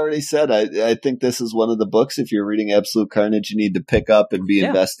 Like I already said, I think this is one of the books, if you're reading Absolute Carnage, you need to pick up and be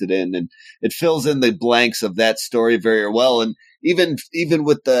invested in. And it fills in the blanks of that story very well. And even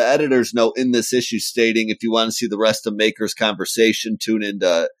with the editor's note in this issue stating, if you want to see the rest of Maker's conversation, tune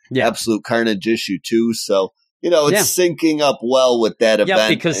into Absolute Carnage issue 2. So, it's syncing up well with that event. Yeah,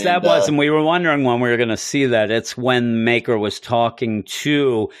 because that was, and we were wondering when we were going to see that. It's when Maker was talking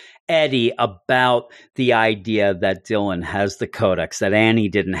to Eddie about the idea that Dylan has the codex, that Annie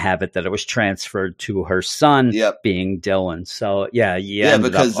didn't have it, that it was transferred to her son, being Dylan. So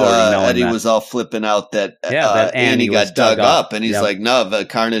because Eddie was all flipping out that Annie got dug up, and he's like, no, the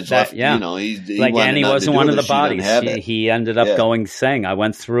Carnage left. You know, he like Annie wasn't one of the bodies. He ended up saying, I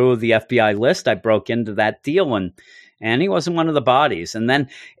went through the FBI list, I broke into that deal, and Annie wasn't one of the bodies. And then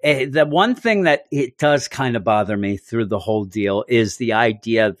the one thing that it does kind of bother me through the whole deal is the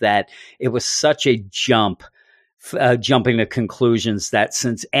idea that it was such a jumping to conclusions that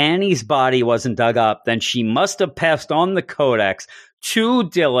since Annie's body wasn't dug up, then she must have passed on the codex to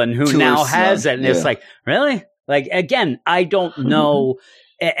Dylan, who now has it. And it's like, really? Like, again, I don't know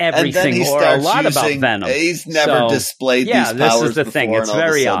everything or a lot about Venom. He's never displayed these powers before. This is the thing. It's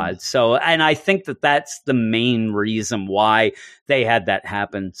very odd. So, and I think that that's the main reason why they had that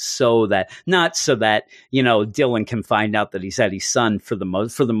happen, not so that, you know, Dylan can find out that he's Eddie's son for the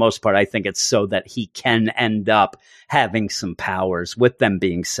most part. I think it's so that he can end up having some powers with them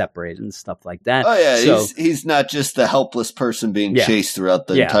being separated and stuff like that. Oh yeah. So, he's not just the helpless person being chased throughout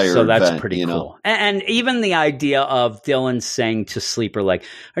the entire so that's event, pretty cool. And even the idea of Dylan saying to Sleeper, like,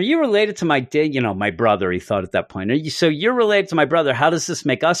 are you related to my brother? He thought at that point. So you're related to my brother. How does this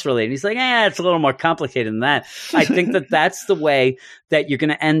make us related? He's like, it's a little more complicated than that. I think that that's the way that you're going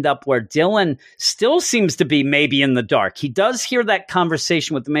to end up, where Dylan still seems to be maybe in the dark. He does hear that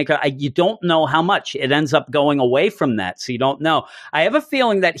conversation with the Maker. You don't know how much it ends up going away from that. So you don't know. I have a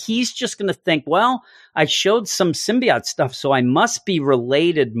feeling that he's just going to think, well, I showed some symbiote stuff, so I must be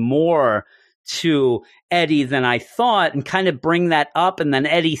related more to Eddie than I thought, and kind of bring that up, and then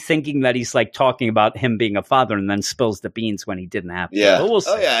Eddie thinking that he's like talking about him being a father, and then spills the beans when he didn't have to. Yeah. But we'll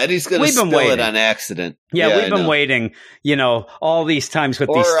see. Eddie's going to spill it on accident. Yeah, we've been waiting, all these times with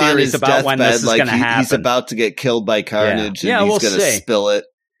these theories about when this is going to happen. He's about to get killed by Carnage, and he's going to spill it.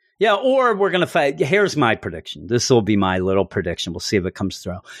 Yeah, or we're going to fight. Here's my prediction. This will be my little prediction. We'll see if it comes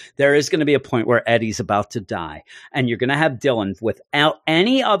through. There is going to be a point where Eddie's about to die, and you're going to have Dylan, without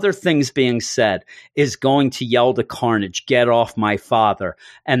any other things being said, is going to yell to Carnage, "Get off my father,"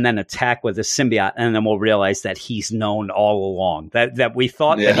 and then attack with a symbiote, and then we'll realize that he's known all along. That we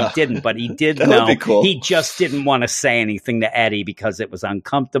thought that he didn't, but he did know. Cool. He just didn't want to say anything to Eddie because it was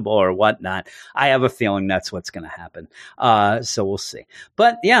uncomfortable or whatnot. I have a feeling that's what's going to happen. So we'll see.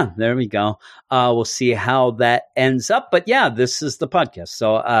 But yeah. There we go. We'll see how that ends up. But yeah, this is the podcast.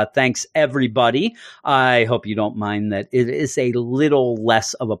 So thanks, everybody. I hope you don't mind that it is a little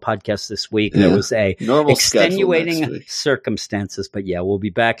less of a podcast this week. There was a extenuating circumstances. But yeah, we'll be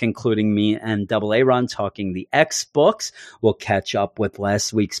back, including me and Double A-Ron, talking the X books. We'll catch up with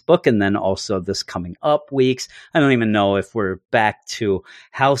last week's book, and then also this coming up week's. I don't even know if we're back to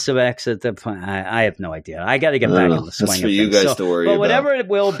House of X at the point. I have no idea. I got to get back in the swing of things. That's for you guys to worry about. But whatever it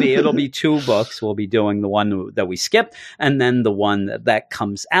will be, it'll be 2 books. We'll be doing the one that we skipped, and then the one that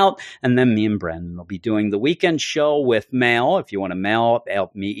comes out, and then me and Brandon will be doing the weekend show with mail. If you want to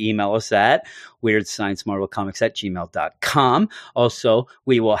help me email us at weirdsciencemarvelcomics@gmail.com. Also,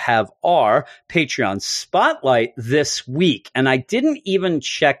 we will have our Patreon spotlight this week, and I didn't even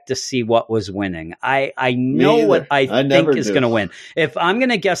check to see what was winning. I know what I think is going to win. If I'm going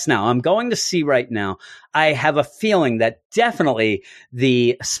to guess now, I'm going to see right now. I have a feeling that definitely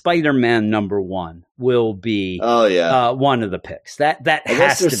the Spider-Man #1 will be one of the picks. That I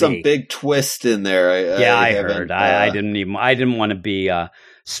guess there's some big twist in there. I heard. I didn't want to be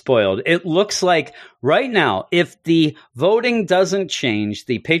spoiled. It looks like right now, if the voting doesn't change,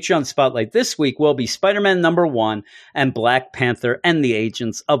 the Patreon spotlight this week will be Spider-Man #1 and Black Panther and the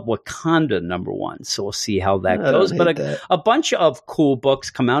Agents of Wakanda #1. So we'll see how that goes. But a bunch of cool books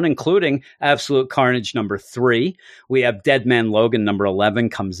come out, including Absolute Carnage #3. We have Dead Man Logan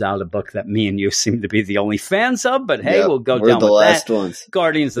 #11 comes out, a book that me and you seem to be the only fans of. But hey, we'll go down with the last ones.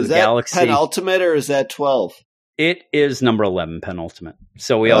 Guardians of the Galaxy. Penultimate, or is that 12? It is #11, penultimate.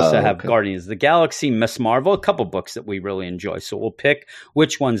 So we also have Guardians of the Galaxy, Miss Marvel, a couple books that we really enjoy. So we'll pick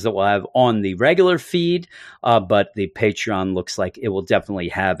which ones that we'll have on the regular feed. But the Patreon looks like it will definitely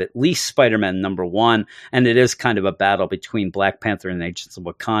have at least Spider-Man #1. And it is kind of a battle between Black Panther and Agents of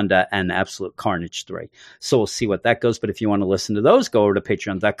Wakanda and Absolute Carnage 3. So we'll see what that goes. But if you want to listen to those, go over to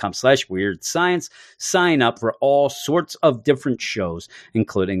patreon.com/weirdscience. Sign up for all sorts of different shows,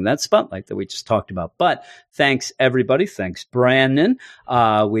 including that spotlight that we just talked about. But thanks, everybody. Thanks, Brandon.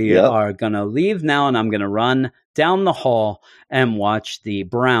 We are going to leave now, and I'm going to run down the hall and watch the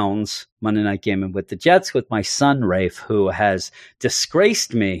Browns Monday night game with the Jets with my son, Rafe, who has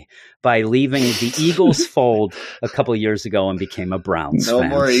disgraced me by leaving the Eagles fold a couple of years ago and became a Browns fan.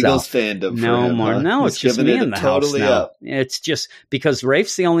 No more Eagles fandom. No more. Huh? No, it's just me in the house now. Up. It's just because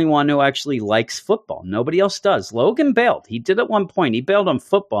Rafe's the only one who actually likes football. Nobody else does. Logan bailed. He did at one point. He bailed on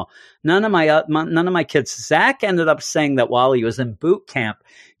football. None of my kids. Zach ended up saying that while he was in boot camp,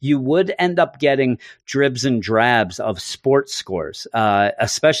 you would end up getting dribs and drabs of sports scores,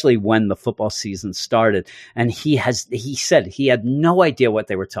 especially when the football season started. And he said he had no idea what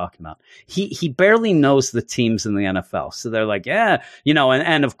they were talking about. He barely knows the teams in the NFL. So they're like, yeah,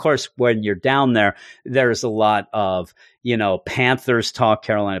 and of course, when you're down there, there's a lot of, Panthers talk,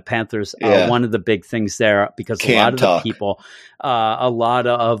 Carolina Panthers, one of the big things there, because a lot of the people, but a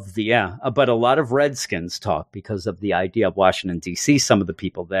lot of Redskins talk because of the idea of Washington, D.C. Some of the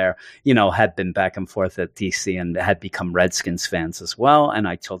people there, had been back and forth at D.C. and had become Redskins fans as well. And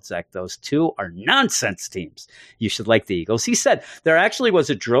I told Zach those two are nonsense teams. You should like the Eagles. He said there actually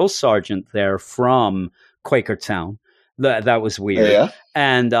was a drill sergeant there from Quakertown. That was weird. Yeah.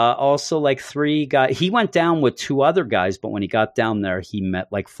 And also like 3 guys. He went down with 2 other guys, but when he got down there, he met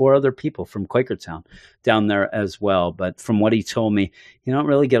like 4 other people from Quakertown down there as well. But from what he told me, you don't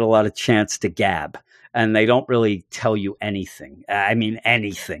really get a lot of chance to gab. And they don't really tell you anything. I mean,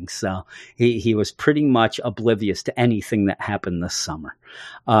 anything. So he was pretty much oblivious to anything that happened this summer.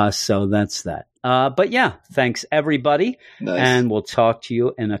 So that's that. But yeah, thanks everybody. Nice. And we'll talk to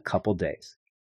you in a couple days.